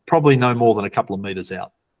probably no more than a couple of meters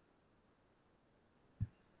out,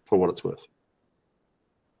 for what it's worth.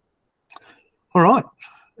 All right.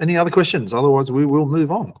 Any other questions? Otherwise, we will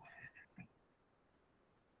move on.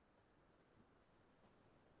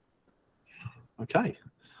 Okay.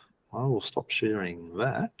 I will stop sharing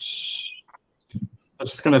that. I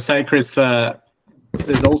was just going to say, Chris,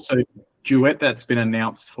 there's also Duet that's been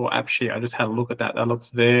announced for Appsheet. I just had a look at that. That looks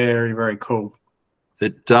very, very cool.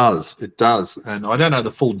 It does. It does. And I don't know the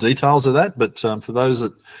full details of that, but for those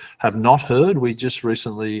that have not heard, we just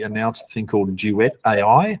recently announced a thing called Duet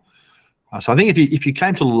AI. So I think if you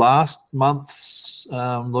came to last month's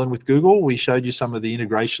Learn with Google, we showed you some of the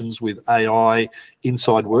integrations with AI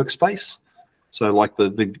inside Workspace. So like the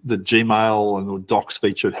Gmail and the Docs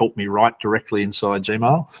feature helped me write directly inside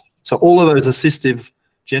Gmail. So all of those assistive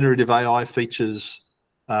generative AI features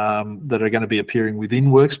that are going to be appearing within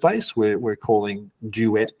Workspace, we're calling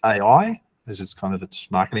Duet AI, as it's kind of its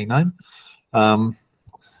marketing name. But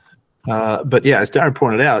yeah, as Darren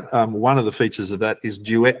pointed out, one of the features of that is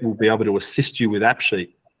Duet will be able to assist you with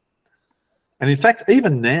Appsheet. And in fact,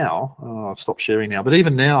 even now, I've stopped sharing now, but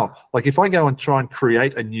even now, like if I go and try and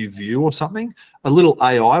create a new view or something, a little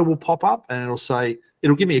AI will pop up and it'll say,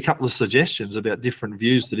 it'll give me a couple of suggestions about different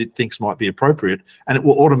views that it thinks might be appropriate, and it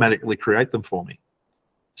will automatically create them for me.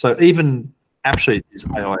 So even Appsheet is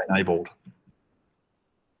AI enabled.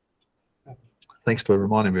 Thanks for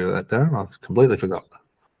reminding me of that, Darren. I completely forgot.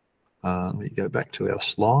 Let me go back to our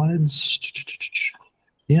slides.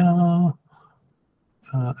 Yeah.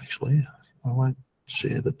 Actually, I won't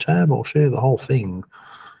share the tab. I'll share the whole thing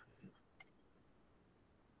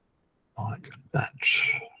like that.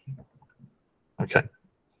 Okay.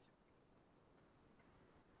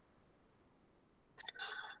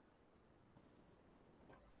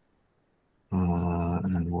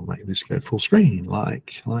 And then we'll make this go full screen,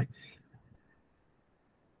 like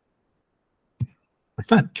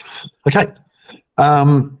that. Okay.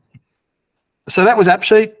 So that was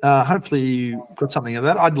Appsheet. Hopefully you got something of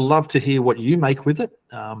that. I'd love to hear what you make with it,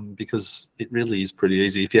 because it really is pretty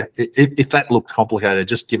easy. If that looked complicated,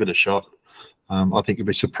 just give it a shot. I think you'll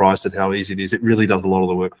be surprised at how easy it is. It really does a lot of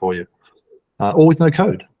the work for you, all with no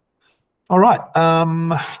code. All right.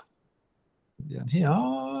 Down here,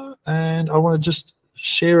 and I want to just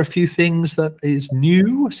share a few things that is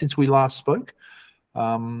new since we last spoke.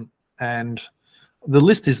 And the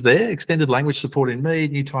list is there: extended language support in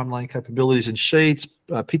Meet, new timeline capabilities in Sheets,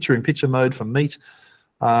 picture-in-picture mode for Meet,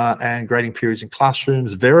 and grading periods in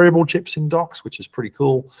Classrooms, variable chips in Docs, which is pretty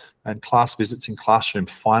cool, and class visits in Classroom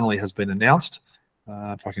finally has been announced.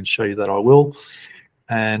 If I can show you that, I will.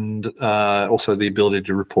 And also the ability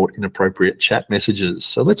to report inappropriate chat messages.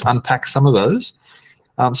 So let's unpack some of those.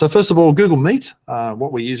 So first of all, Google Meet,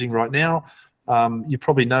 what we're using right now, you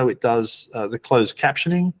probably know it does the closed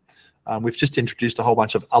captioning. We've just introduced a whole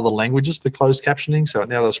bunch of other languages for closed captioning. So it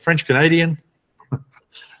now does French Canadian.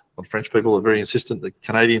 French people are very insistent that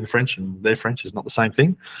Canadian French and their French is not the same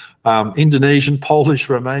thing. Indonesian, Polish,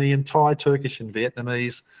 Romanian, Thai, Turkish, and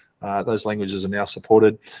Vietnamese. Those languages are now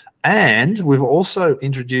supported. And we've also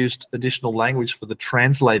introduced additional language for the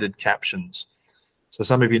translated captions. So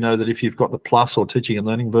some of you know that if you've got the Plus or Teaching and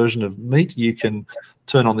Learning version of Meet, you can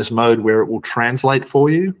turn on this mode where it will translate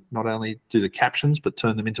for you, not only do the captions, but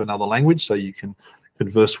turn them into another language so you can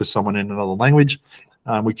converse with someone in another language.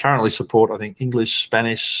 We currently support, I think, English,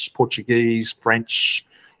 Spanish, Portuguese, French,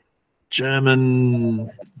 German.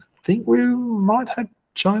 I think we might have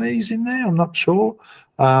Chinese in there, I'm not sure.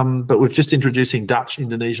 But we're just introducing Dutch,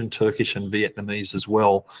 Indonesian, Turkish, and Vietnamese as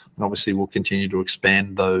well. And obviously we'll continue to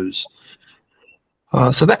expand those.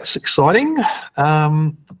 So that's exciting.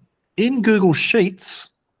 In Google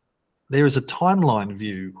Sheets, there is a timeline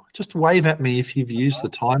view. Just wave at me if you've used the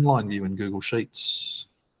timeline view in Google Sheets.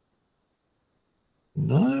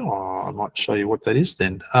 No, I might show you what that is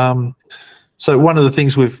then. So one of the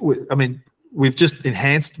things we've just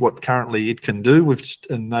enhanced what currently it can do. We've just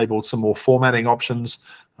enabled some more formatting options.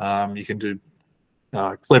 You can do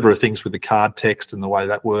cleverer things with the card text and the way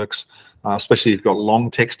that works, especially if you've got long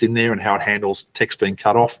text in there and how it handles text being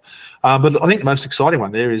cut off. But I think the most exciting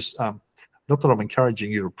one there is, not that I'm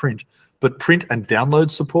encouraging you to print, but print and download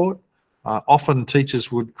support. Often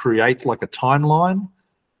teachers would create like a timeline,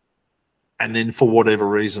 and then for whatever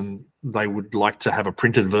reason, they would like to have a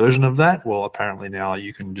printed version of that. Well, apparently now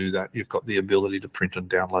you can do that. You've got the ability to print and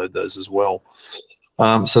download those as well.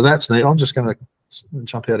 So that's neat. I'm just going to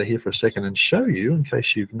jump out of here for a second and show you in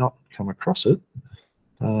case you've not come across it.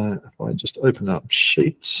 If I just open up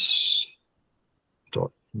sheets.new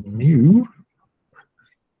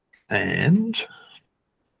and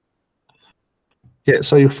Yeah,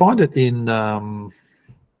 so you'll find it in I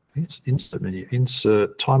think it's insert menu,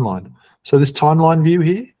 insert timeline. So this timeline view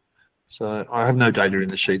here. So I have no data in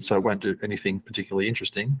the sheet, so it won't do anything particularly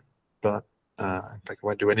interesting, but in fact, it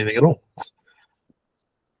won't do anything at all.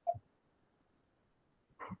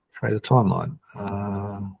 Create a timeline.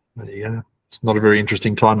 There you go. It's not a very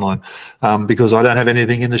interesting timeline because I don't have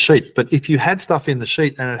anything in the sheet. But if you had stuff in the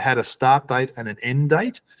sheet and it had a start date and an end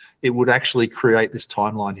date, it would actually create this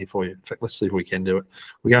timeline here for you. In fact, let's see if we can do it.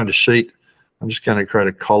 We go into sheet. I'm just going to create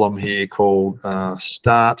a column here called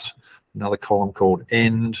start, another column called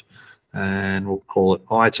end, and we'll call it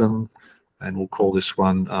item, and we'll call this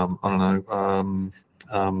one, I don't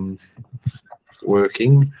know,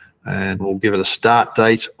 working, and we'll give it a start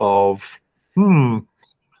date of,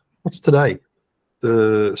 what's today?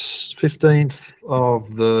 The 15th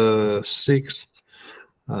of the 6th,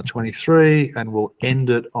 23, and we'll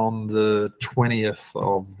end it on the 20th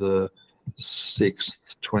of the 6th,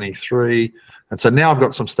 23. And so now I've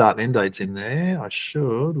got some start and end dates in there. I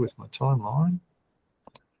should, with my timeline,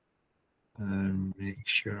 make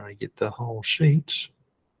sure I get the whole sheet. Just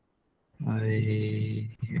get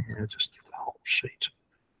the whole sheet.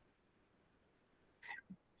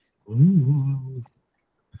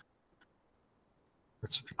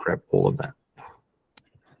 Let's grab all of that.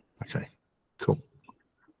 Okay, cool.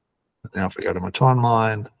 Now if I go to my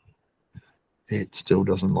timeline, it still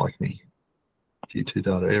doesn't like me. Due to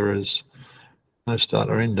data errors, no start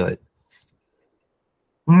or end date.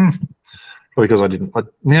 Probably because I didn't.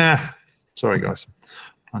 Yeah, sorry guys.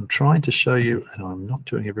 I'm trying to show you and I'm not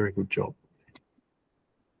doing a very good job.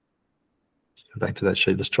 Go back to that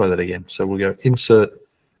sheet. Let's try that again. So we'll go insert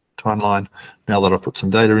timeline. Now that I've put some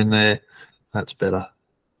data in there, that's better.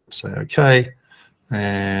 Say okay,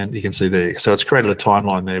 and you can see there. So it's created a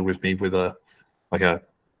timeline there with me with a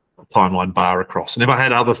timeline bar across. And if I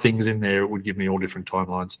had other things in there, it would give me all different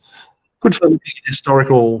timelines. Good for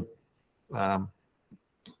historical,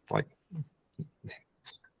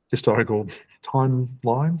 historical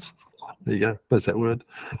timelines. There you go. There's that word.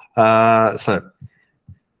 So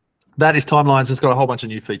that is timelines. It's got a whole bunch of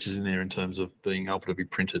new features in there in terms of being able to be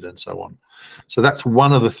printed and so on. So that's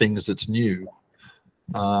one of the things that's new.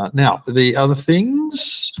 Now, the other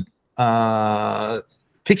things,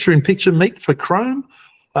 picture-in-picture Meet for Chrome,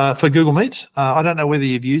 for Google Meet. I don't know whether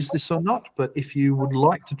you've used this or not, but if you would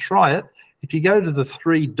like to try it, if you go to the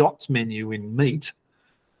 3 dots menu in Meet,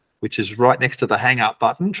 which is right next to the Hang Up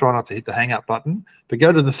button, try not to hit the Hang Up button, but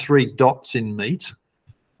go to the 3 dots in Meet,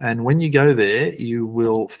 and when you go there, you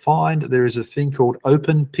will find there is a thing called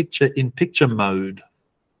Open Picture-in-Picture Mode.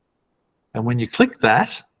 And when you click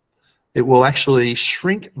that, it will actually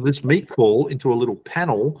shrink this Meet call into a little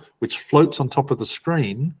panel which floats on top of the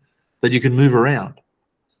screen that you can move around.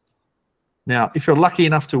 Now, if you're lucky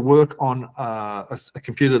enough to work on a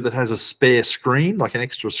computer that has a spare screen, like an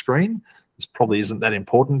extra screen, this probably isn't that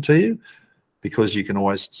important to you because you can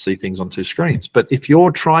always see things on 2 screens. But if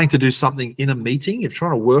you're trying to do something in a meeting, if you're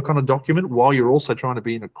trying to work on a document while you're also trying to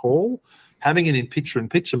be in a call, having it in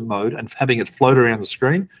picture-in-picture mode and having it float around the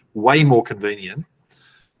screen, way more convenient.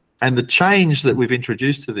 And the change that we've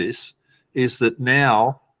introduced to this is that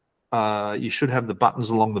now you should have the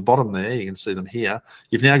buttons along the bottom there. You can see them here.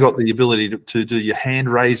 You've now got the ability to do your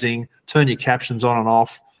hand raising, turn your captions on and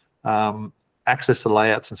off, access the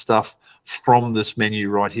layouts and stuff from this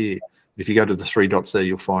menu right here. If you go to the 3 dots there,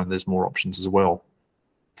 you'll find there's more options as well.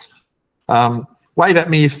 Wave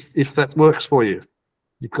at me if that works for you.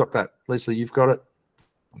 You've got that. Leslie, you've got it. I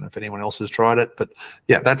don't know if anyone else has tried it, but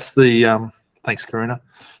yeah, that's the, thanks Karina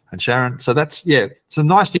and Sharon. So that's, yeah, some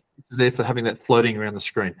nice features there for having that floating around the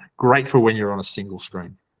screen. Great for when you're on a single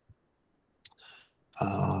screen.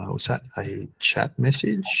 Was that a chat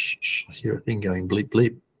message? I hear a thing going bleep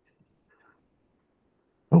bleep.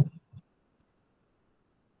 Oh.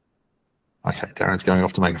 Okay, Darren's going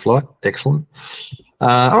off to make a flight. Excellent.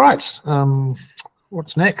 All right.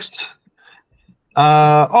 What's next?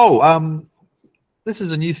 This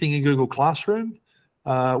is a new thing in Google Classroom.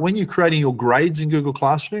 When you're creating your grades in Google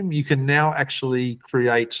Classroom, you can now actually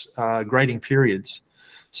create grading periods.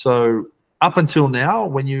 So up until now,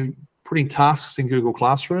 when you're putting tasks in Google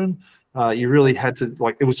Classroom, you really had to,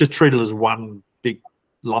 like, it was just treated as one big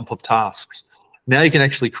lump of tasks. Now you can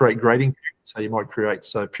actually create grading periods. So you might create,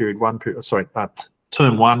 term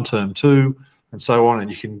 1, term 2, and so on,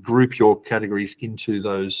 and you can group your categories into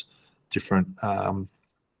those different time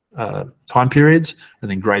periods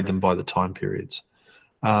and then grade them by the time periods.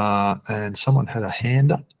 And someone had a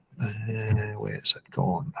hand up. Where's it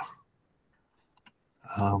gone?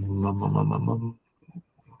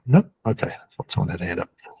 No? Okay, I thought someone had a hand up.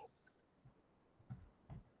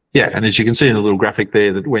 Yeah, and as you can see in the little graphic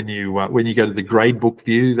there, that when you go to the gradebook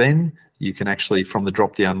view, then you can actually, from the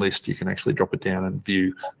drop-down list, you can actually drop it down and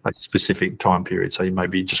view a specific time period. So you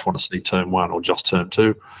maybe just want to see term 1 or just term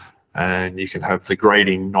 2, and you can have the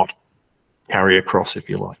grading not carry across, if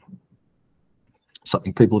you like.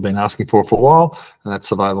 Something people have been asking for a while, and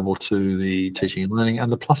that's available to the Teaching and Learning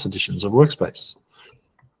and the Plus editions of Workspace.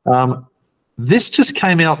 This just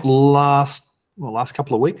came out last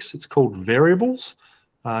couple of weeks. It's called Variables.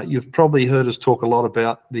 You've probably heard us talk a lot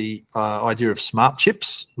about the idea of smart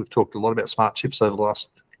chips. We've talked a lot about smart chips over the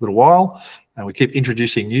last little while, and we keep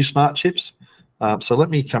introducing new smart chips. So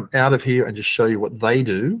let me come out of here and just show you what they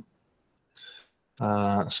do.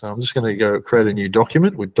 So I'm just going to go create a new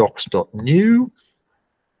document with docs.new,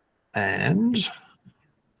 and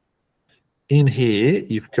in here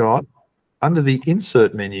you've got, under the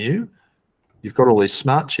insert menu, you've got all these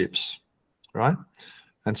smart chips, right?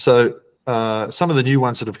 And so some of the new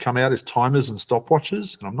ones that have come out is timers and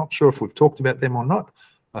stopwatches, and I'm not sure if we've talked about them or not.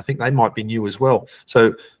 I think they might be new as well.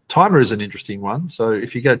 So timer is an interesting one. So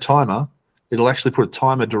if you go timer, it'll actually put a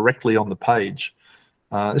timer directly on the page.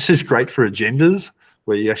 This is great for agendas,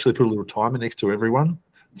 where you actually put a little timer next to everyone,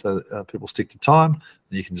 so that people stick to time,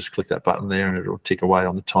 and you can just click that button there and it'll tick away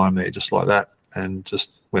on the time there just like that, and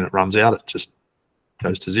just when it runs out, it just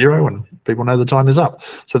goes to 0 and people know the time is up.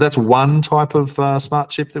 So that's one type of smart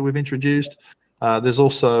chip that we've introduced. There's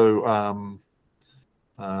also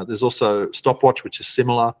stopwatch, which is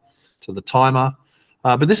similar to the timer.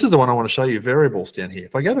 But this is the one I want to show you, variables, down here.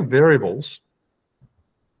 If I go to variables,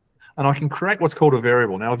 and I can create what's called a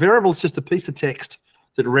variable. Now, a variable is just a piece of text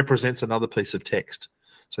that represents another piece of text.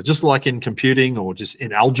 So just like in computing or just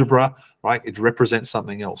in algebra, right, it represents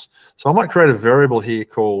something else. So I might create a variable here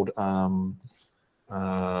called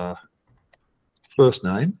first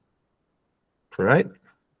name, create,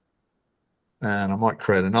 and I might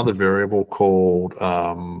create another variable called,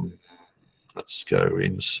 let's go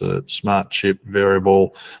insert smart chip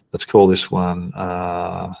variable. Let's call this one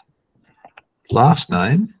last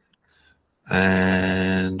name,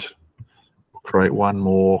 and we'll create one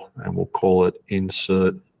more and we'll call it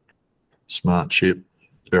insert smart chip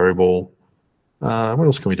variable. What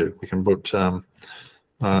else can we do? We can put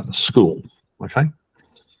school, okay?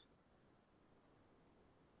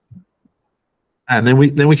 And then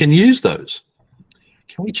we can use those.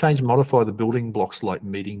 Can we modify the building blocks like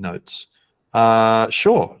meeting notes?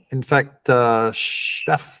 Sure. In fact,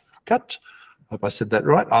 Shafkat, I hope I said that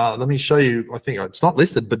right. Let me show you. I think it's not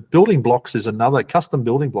listed, but building blocks is another, custom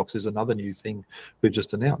building blocks is another new thing we've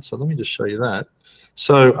just announced. So let me just show you that.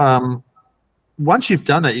 So once you've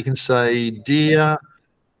done that, you can say dear,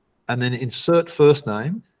 and then insert first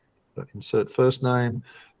name, insert first name,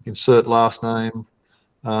 insert last name.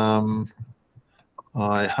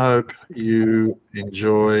 I hope you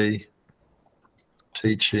enjoy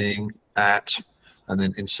teaching at, and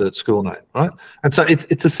then insert school name, right? And so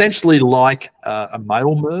it's essentially like a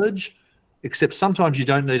mail merge, except sometimes you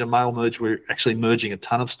don't need a mail merge where you're actually merging a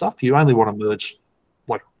ton of stuff. You only want to merge,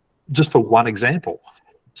 like, just for one example.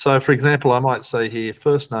 So for example, I might say here,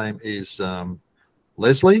 first name is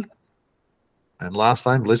Leslie, and last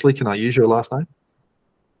name, Leslie, can I use your last name?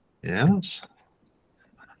 Yes.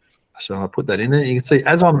 So I put that in there. You can see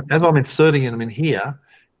as I'm inserting them in here,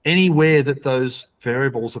 anywhere that those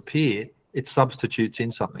variables appear, it substitutes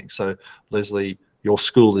in something. So Leslie, your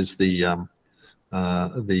school is the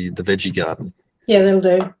veggie garden. Yeah, that'll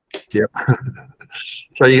do. Yep.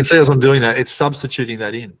 So you can see as I'm doing that, it's substituting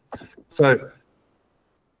that in. So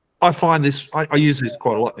I find this, I use this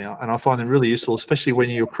quite a lot now, and I find them really useful, especially when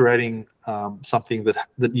you're creating something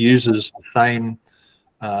that uses the same,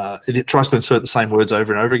 it tries to insert the same words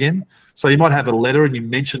over and over again. So you might have a letter and you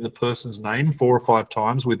mention the person's name 4 or 5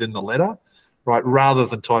 times within the letter, right? Rather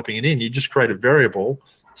than typing it in, you just create a variable,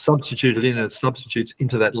 substitute it in, and it substitutes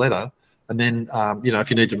into that letter. And then, you know,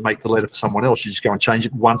 if you need to make the letter for someone else, you just go and change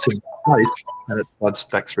it once in place, and it floods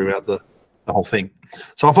back throughout the whole thing.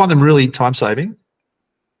 So I find them really time-saving,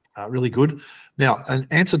 really good. Now, an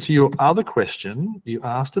answer to your other question, you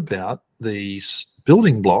asked about these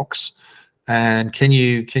building blocks, and can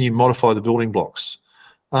you modify the building blocks?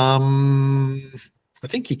 I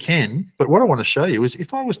think you can, but what I want to show you is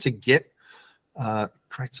if I was to get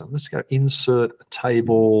create something, let's go insert a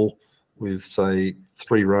table with, say,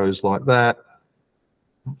 3 rows like that.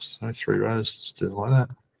 Oops, sorry, 3 rows, just do it like that.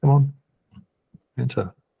 Come on,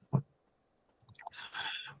 enter.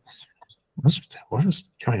 What is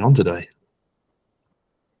going on today?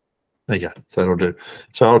 There you go, that'll do.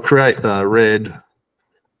 So I'll create red,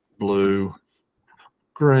 blue,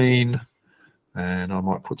 green, and I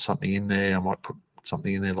might put something in there. I might put put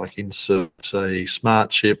something in there like insert a smart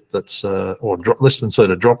chip that's or let's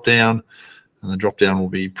insert a drop down, and the drop down will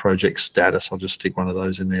be project status. I'll just stick one of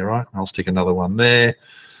those in there, right? I'll stick another one there.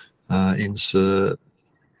 Insert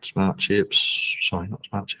smart chips. Sorry, not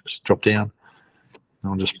smart chips. Drop down.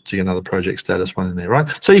 I'll just stick another project status one in there,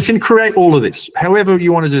 right? So you can create all of this, however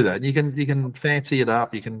you want to do that. You can fancy it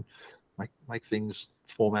up. You can make things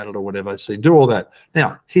formatted or whatever. So do all that.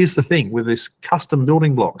 Now, here's the thing with this custom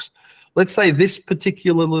building blocks. Let's say this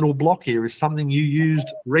particular little block here is something you used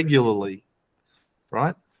regularly,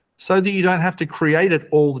 right? So that you don't have to create it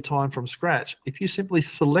all the time from scratch. If you simply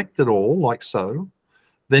select it all like so,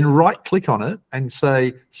 then right-click on it and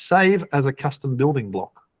say, save as a custom building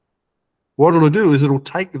block. What it'll do is it'll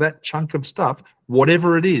take that chunk of stuff,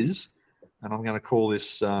 whatever it is, and I'm going to call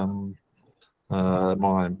this my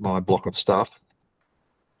block of stuff.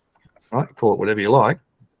 Right, call it whatever you like.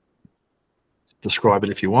 Describe it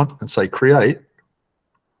if you want, and say create.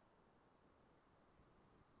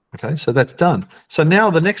 Okay, so that's done. So now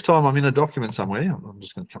the next time I'm in a document somewhere, I'm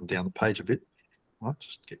just going to come down the page a bit. Right,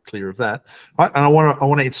 just get clear of that. Right, and I want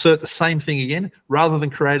to insert the same thing again. Rather than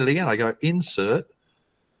create it again, I go insert,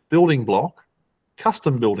 building block,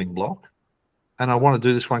 custom building block, and I want to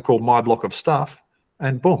do this one called my block of stuff,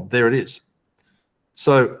 and boom, there it is.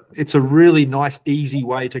 So it's a really nice, easy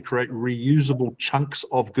way to create reusable chunks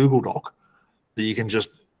of Google Doc that you can just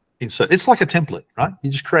insert. It's like a template, right? You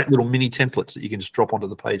just create little mini templates that you can just drop onto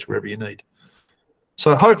the page wherever you need.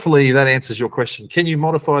 So hopefully that answers your question. Can you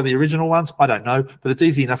modify the original ones? I don't know, but it's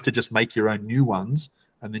easy enough to just make your own new ones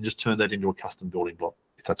and then just turn that into a custom building block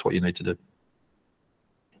if that's what you need to do.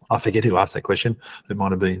 I forget who asked that question. It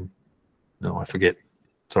might have been, no, I forget.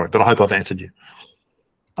 Sorry, but I hope I've answered you.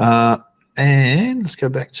 And let's go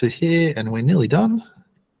back to here, and we're nearly done.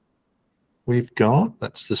 We've got,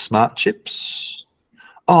 that's the smart chips.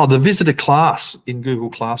 Oh, the visitor class in Google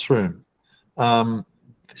Classroom.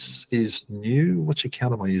 This is new. Which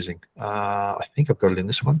account am I using? I think I've got it in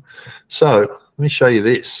this one. So let me show you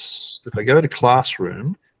this. If I go to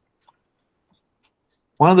Classroom,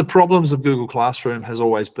 one of the problems of Google Classroom has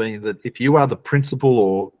always been that if you are the principal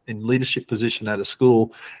or in leadership position at a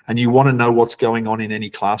school and you want to know what's going on in any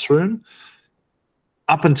classroom,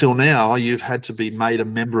 up until now, you've had to be made a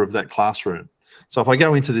member of that classroom. So if I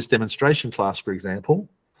go into this demonstration class, for example,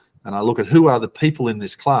 and I look at who are the people in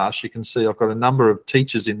this class, you can see I've got a number of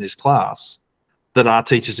teachers in this class that are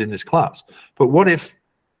teachers in this class. But what if,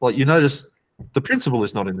 like you notice, the principal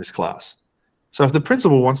is not in this class? So if the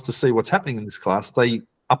principal wants to see what's happening in this class,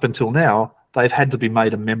 up until now, they've had to be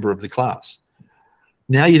made a member of the class.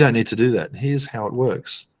 Now you don't need to do that. Here's how it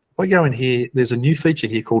works. If I go in here, there's a new feature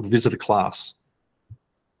here called Visitor Class.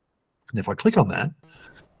 And if I click on that,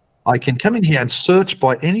 I can come in here and search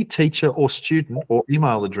by any teacher or student or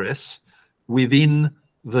email address within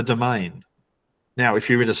the domain. Now, if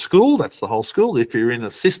you're in a school, that's the whole school. If you're in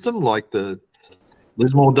a system like the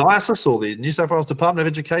Lismore Diocese or the New South Wales Department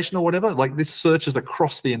of Education or whatever, like this searches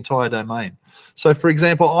across the entire domain. So for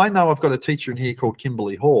example, I know I've got a teacher in here called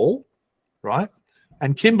Kimberly Hall, right?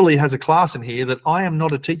 And Kimberly has a class in here that I am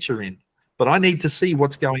not a teacher in, but I need to see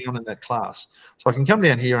what's going on in that class. So I can come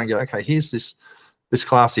down here and go, okay, here's this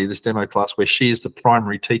class here, this demo class where she is the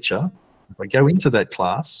primary teacher. If I go into that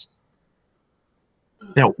class,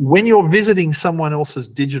 now when you're visiting someone else's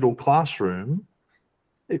digital classroom,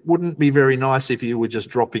 it wouldn't be very nice if you were just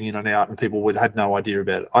dropping in and out and people had no idea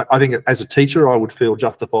about it. I think as a teacher, I would feel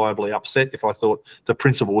justifiably upset if I thought the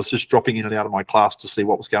principal was just dropping in and out of my class to see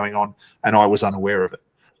what was going on and I was unaware of it.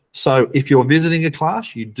 So if you're visiting a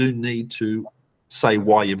class, you do need to say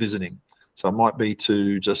why you're visiting. So it might be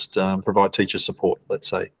to just provide teacher support, let's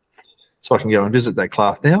say. So I can go and visit that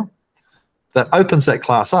class now. That opens that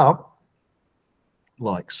class up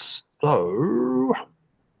like so.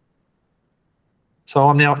 So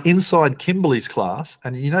I'm now inside Kimberly's class,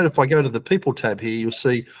 and you know, if I go to the People tab here, you'll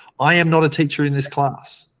see I am not a teacher in this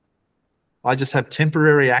class. I just have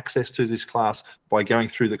temporary access to this class by going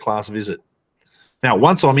through the class visit. Now,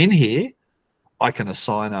 once I'm in here, I can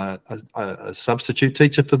assign a substitute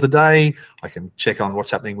teacher for the day. I can check on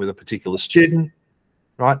what's happening with a particular student,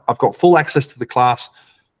 right? I've got full access to the class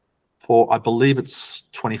for, I believe it's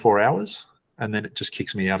 24 hours, and then it just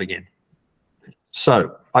kicks me out again.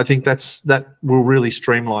 So I think that will really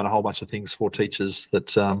streamline a whole bunch of things for teachers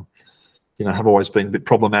that you know, have always been a bit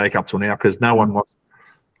problematic up till now, because no one wants.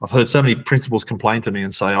 I've heard so many principals complain to me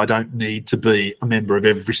and say, I don't need to be a member of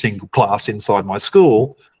every single class inside my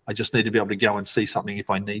school. I just need to be able to go and see something if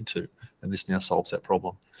I need to, and this now solves that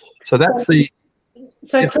problem. So that's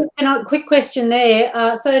So quick question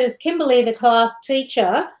there. So does Kimberly, the class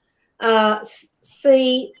teacher,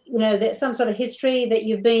 see, you know, that some sort of history that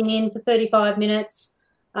you've been in for 35 minutes,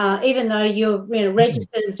 even though you're, you know,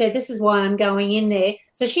 registered and said, this is why I'm going in there.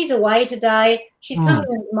 So she's away today. She's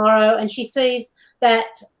coming in tomorrow, and she sees that.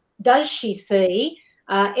 Does she see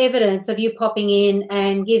evidence of you popping in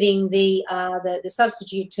and giving the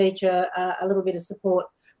substitute teacher a little bit of support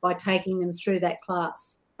by taking them through that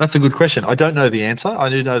class? That's a good question. I don't know the answer. I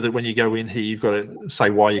do know that when you go in here, you've got to say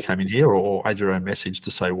why you came in here, or add your own message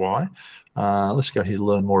to say why. Let's go here to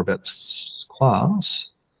learn more about this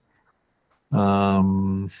class.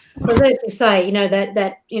 Well, as you say, you know,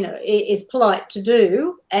 that you know, is polite to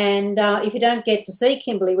do. And if you don't get to see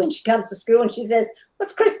Kimberly when she comes to school and she says,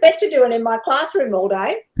 what's Chris Betcher doing in my classroom all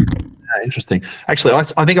day? Interesting. Actually,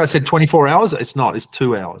 I think I said 24 hours. It's not. It's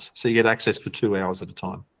 2 hours. So you get access for 2 hours at a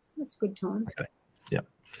time. That's a good time. Okay. Yeah.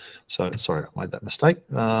 So sorry, I made that mistake.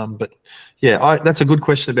 But yeah, that's a good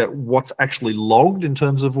question about what's actually logged in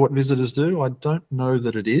terms of what visitors do. I don't know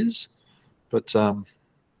that it is, but it's a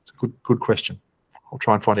good question. I'll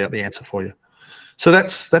try and find out the answer for you. So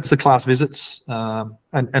that's the class visits.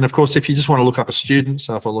 And of course, if you just want to look up a student,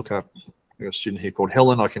 so if I look up a student here called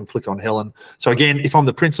Helen, I can click on Helen. So again, if I'm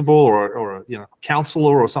the principal or a, you know,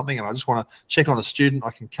 counselor or something, and I just want to check on a student, I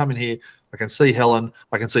can come in here, I can see Helen,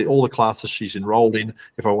 I can see all the classes she's enrolled in.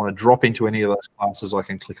 If I want to drop into any of those classes, I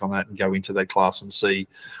can click on that and go into that class and see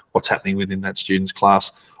what's happening within that student's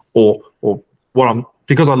class. Or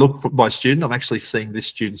because I look by student, I'm actually seeing this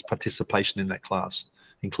student's participation in that class,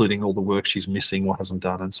 including all the work she's missing or hasn't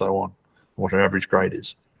done and so on, what her average grade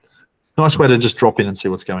is. Nice way to just drop in and see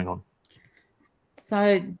what's going on.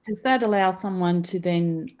 So does that allow someone to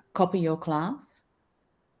then copy your class?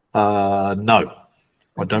 No,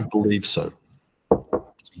 I don't believe so.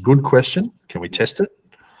 Good question. Can we test it?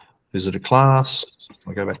 Visit a class.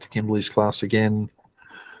 I'll go back to Kimberly's class again.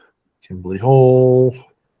 Kimberly Hall.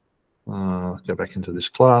 Go back into this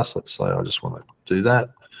class. Let's say I just want to do that.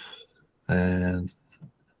 And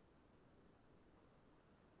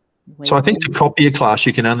so I think to copy a class,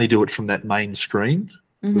 you can only do it from that main screen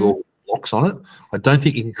with all blocks on it. I don't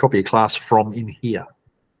think you can copy a class from in here.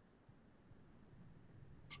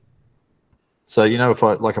 So, you know, if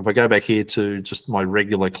I go back here to just my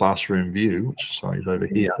regular classroom view, which sorry is over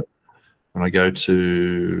here, and I go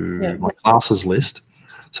to my classes list.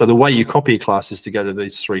 So the way you copy a class is to go to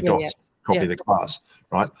these three dots, copy the class,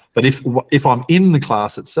 right? But if I'm in the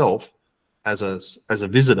class itself as a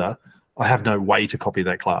visitor, I have no way to copy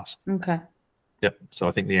that class. Okay. Yep. So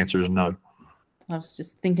I think the answer is no. I was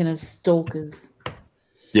just thinking of stalkers.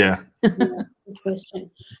 Yeah. Good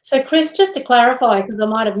question. So, Chris, just to clarify, because I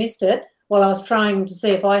might have missed it while I was trying to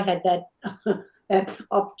see if I had that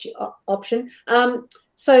option.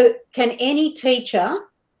 So, can any teacher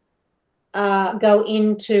go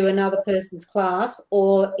into another person's class,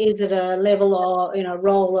 or is it a level or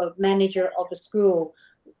role of manager of a school?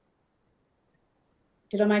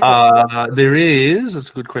 Did I make that? There is. That's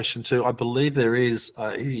a good question too. I believe there is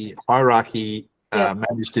a hierarchy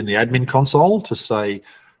managed in the admin console to say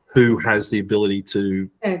who has the ability to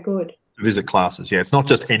visit classes. Yeah, it's not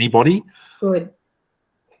just anybody. Good.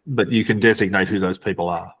 But you can designate who those people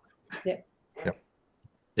are. Yep. Yep.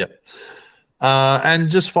 Yep. And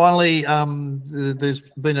just finally, there's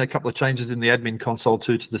been a couple of changes in the admin console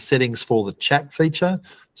too to the settings for the chat feature.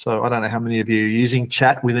 So I don't know how many of you are using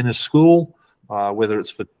chat within a school, whether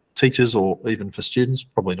it's for teachers or even for students.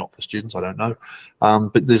 Probably not for students, I don't know.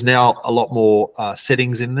 But there's now a lot more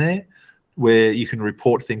settings in there where you can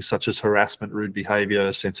report things such as harassment, rude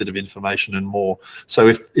behavior, sensitive information, and more.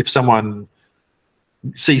 So if someone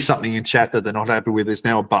sees something in chat that they're not happy with, there's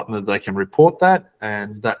now a button that they can report that,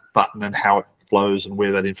 and that button and how it flows and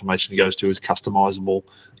where that information goes to is customizable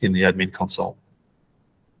in the admin console.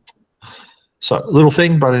 So a little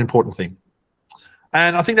thing, but an important thing.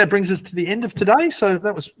 And I think that brings us to the end of today. So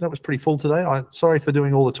that was pretty full today. I'm sorry for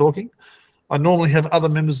doing all the talking. I normally have other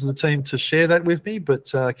members of the team to share that with me,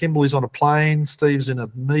 but Kimberly's on a plane, Steve's in a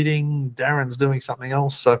meeting, Darren's doing something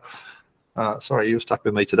else. So sorry, you're stuck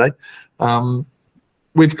with me today.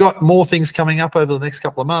 We've got more things coming up over the next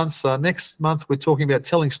couple of months. Next month, we're talking about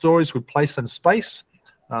telling stories with place and space.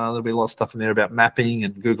 There'll be a lot of stuff in there about mapping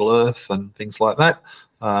and Google Earth and things like that.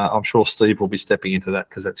 I'm sure Steve will be stepping into that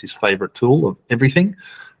because that's his favourite tool of everything.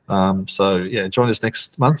 So, yeah, join us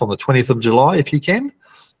next month on the 20th of July if you can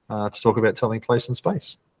to talk about telling place and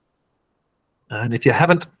space. And if you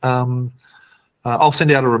haven't, I'll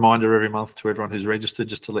send out a reminder every month to everyone who's registered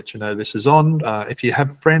just to let you know this is on. If you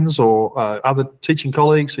have friends or other teaching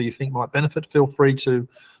colleagues who you think might benefit, feel free to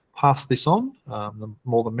pass this on. The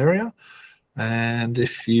more the merrier. And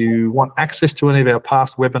if you want access to any of our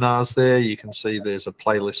past webinars there, you can see there's a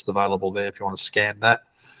playlist available there if you want to scan that,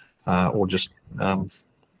 or just,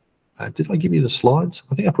 did I give you the slides?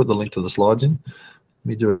 I think I put the link to the slides in. Let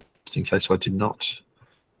me do it just in case I did not.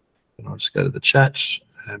 And I'll just go to the chat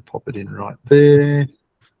and pop it in right there.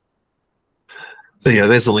 There you go,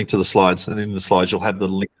 there's the link to the slides, and in the slides you'll have the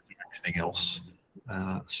link to everything else.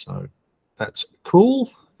 So that's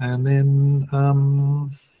cool. And then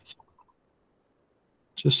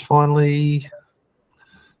just finally,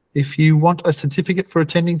 if you want a certificate for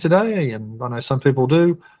attending today, and I know some people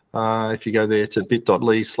do, if you go there to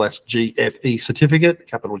bit.ly/GFE certificate,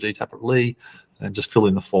 capital G, capital E, and just fill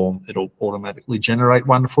in the form, it'll automatically generate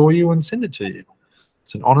one for you and send it to you.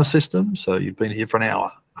 It's an honour system, so you've been here for an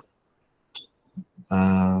hour.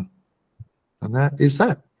 And that is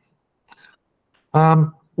that.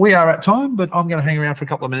 We are at time, but I'm going to hang around for a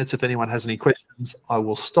couple of minutes. If anyone has any questions, I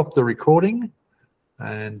will stop the recording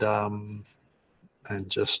and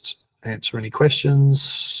just answer any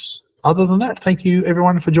questions. Other than that, thank you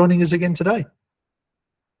everyone for joining us again today.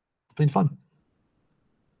 It's been fun.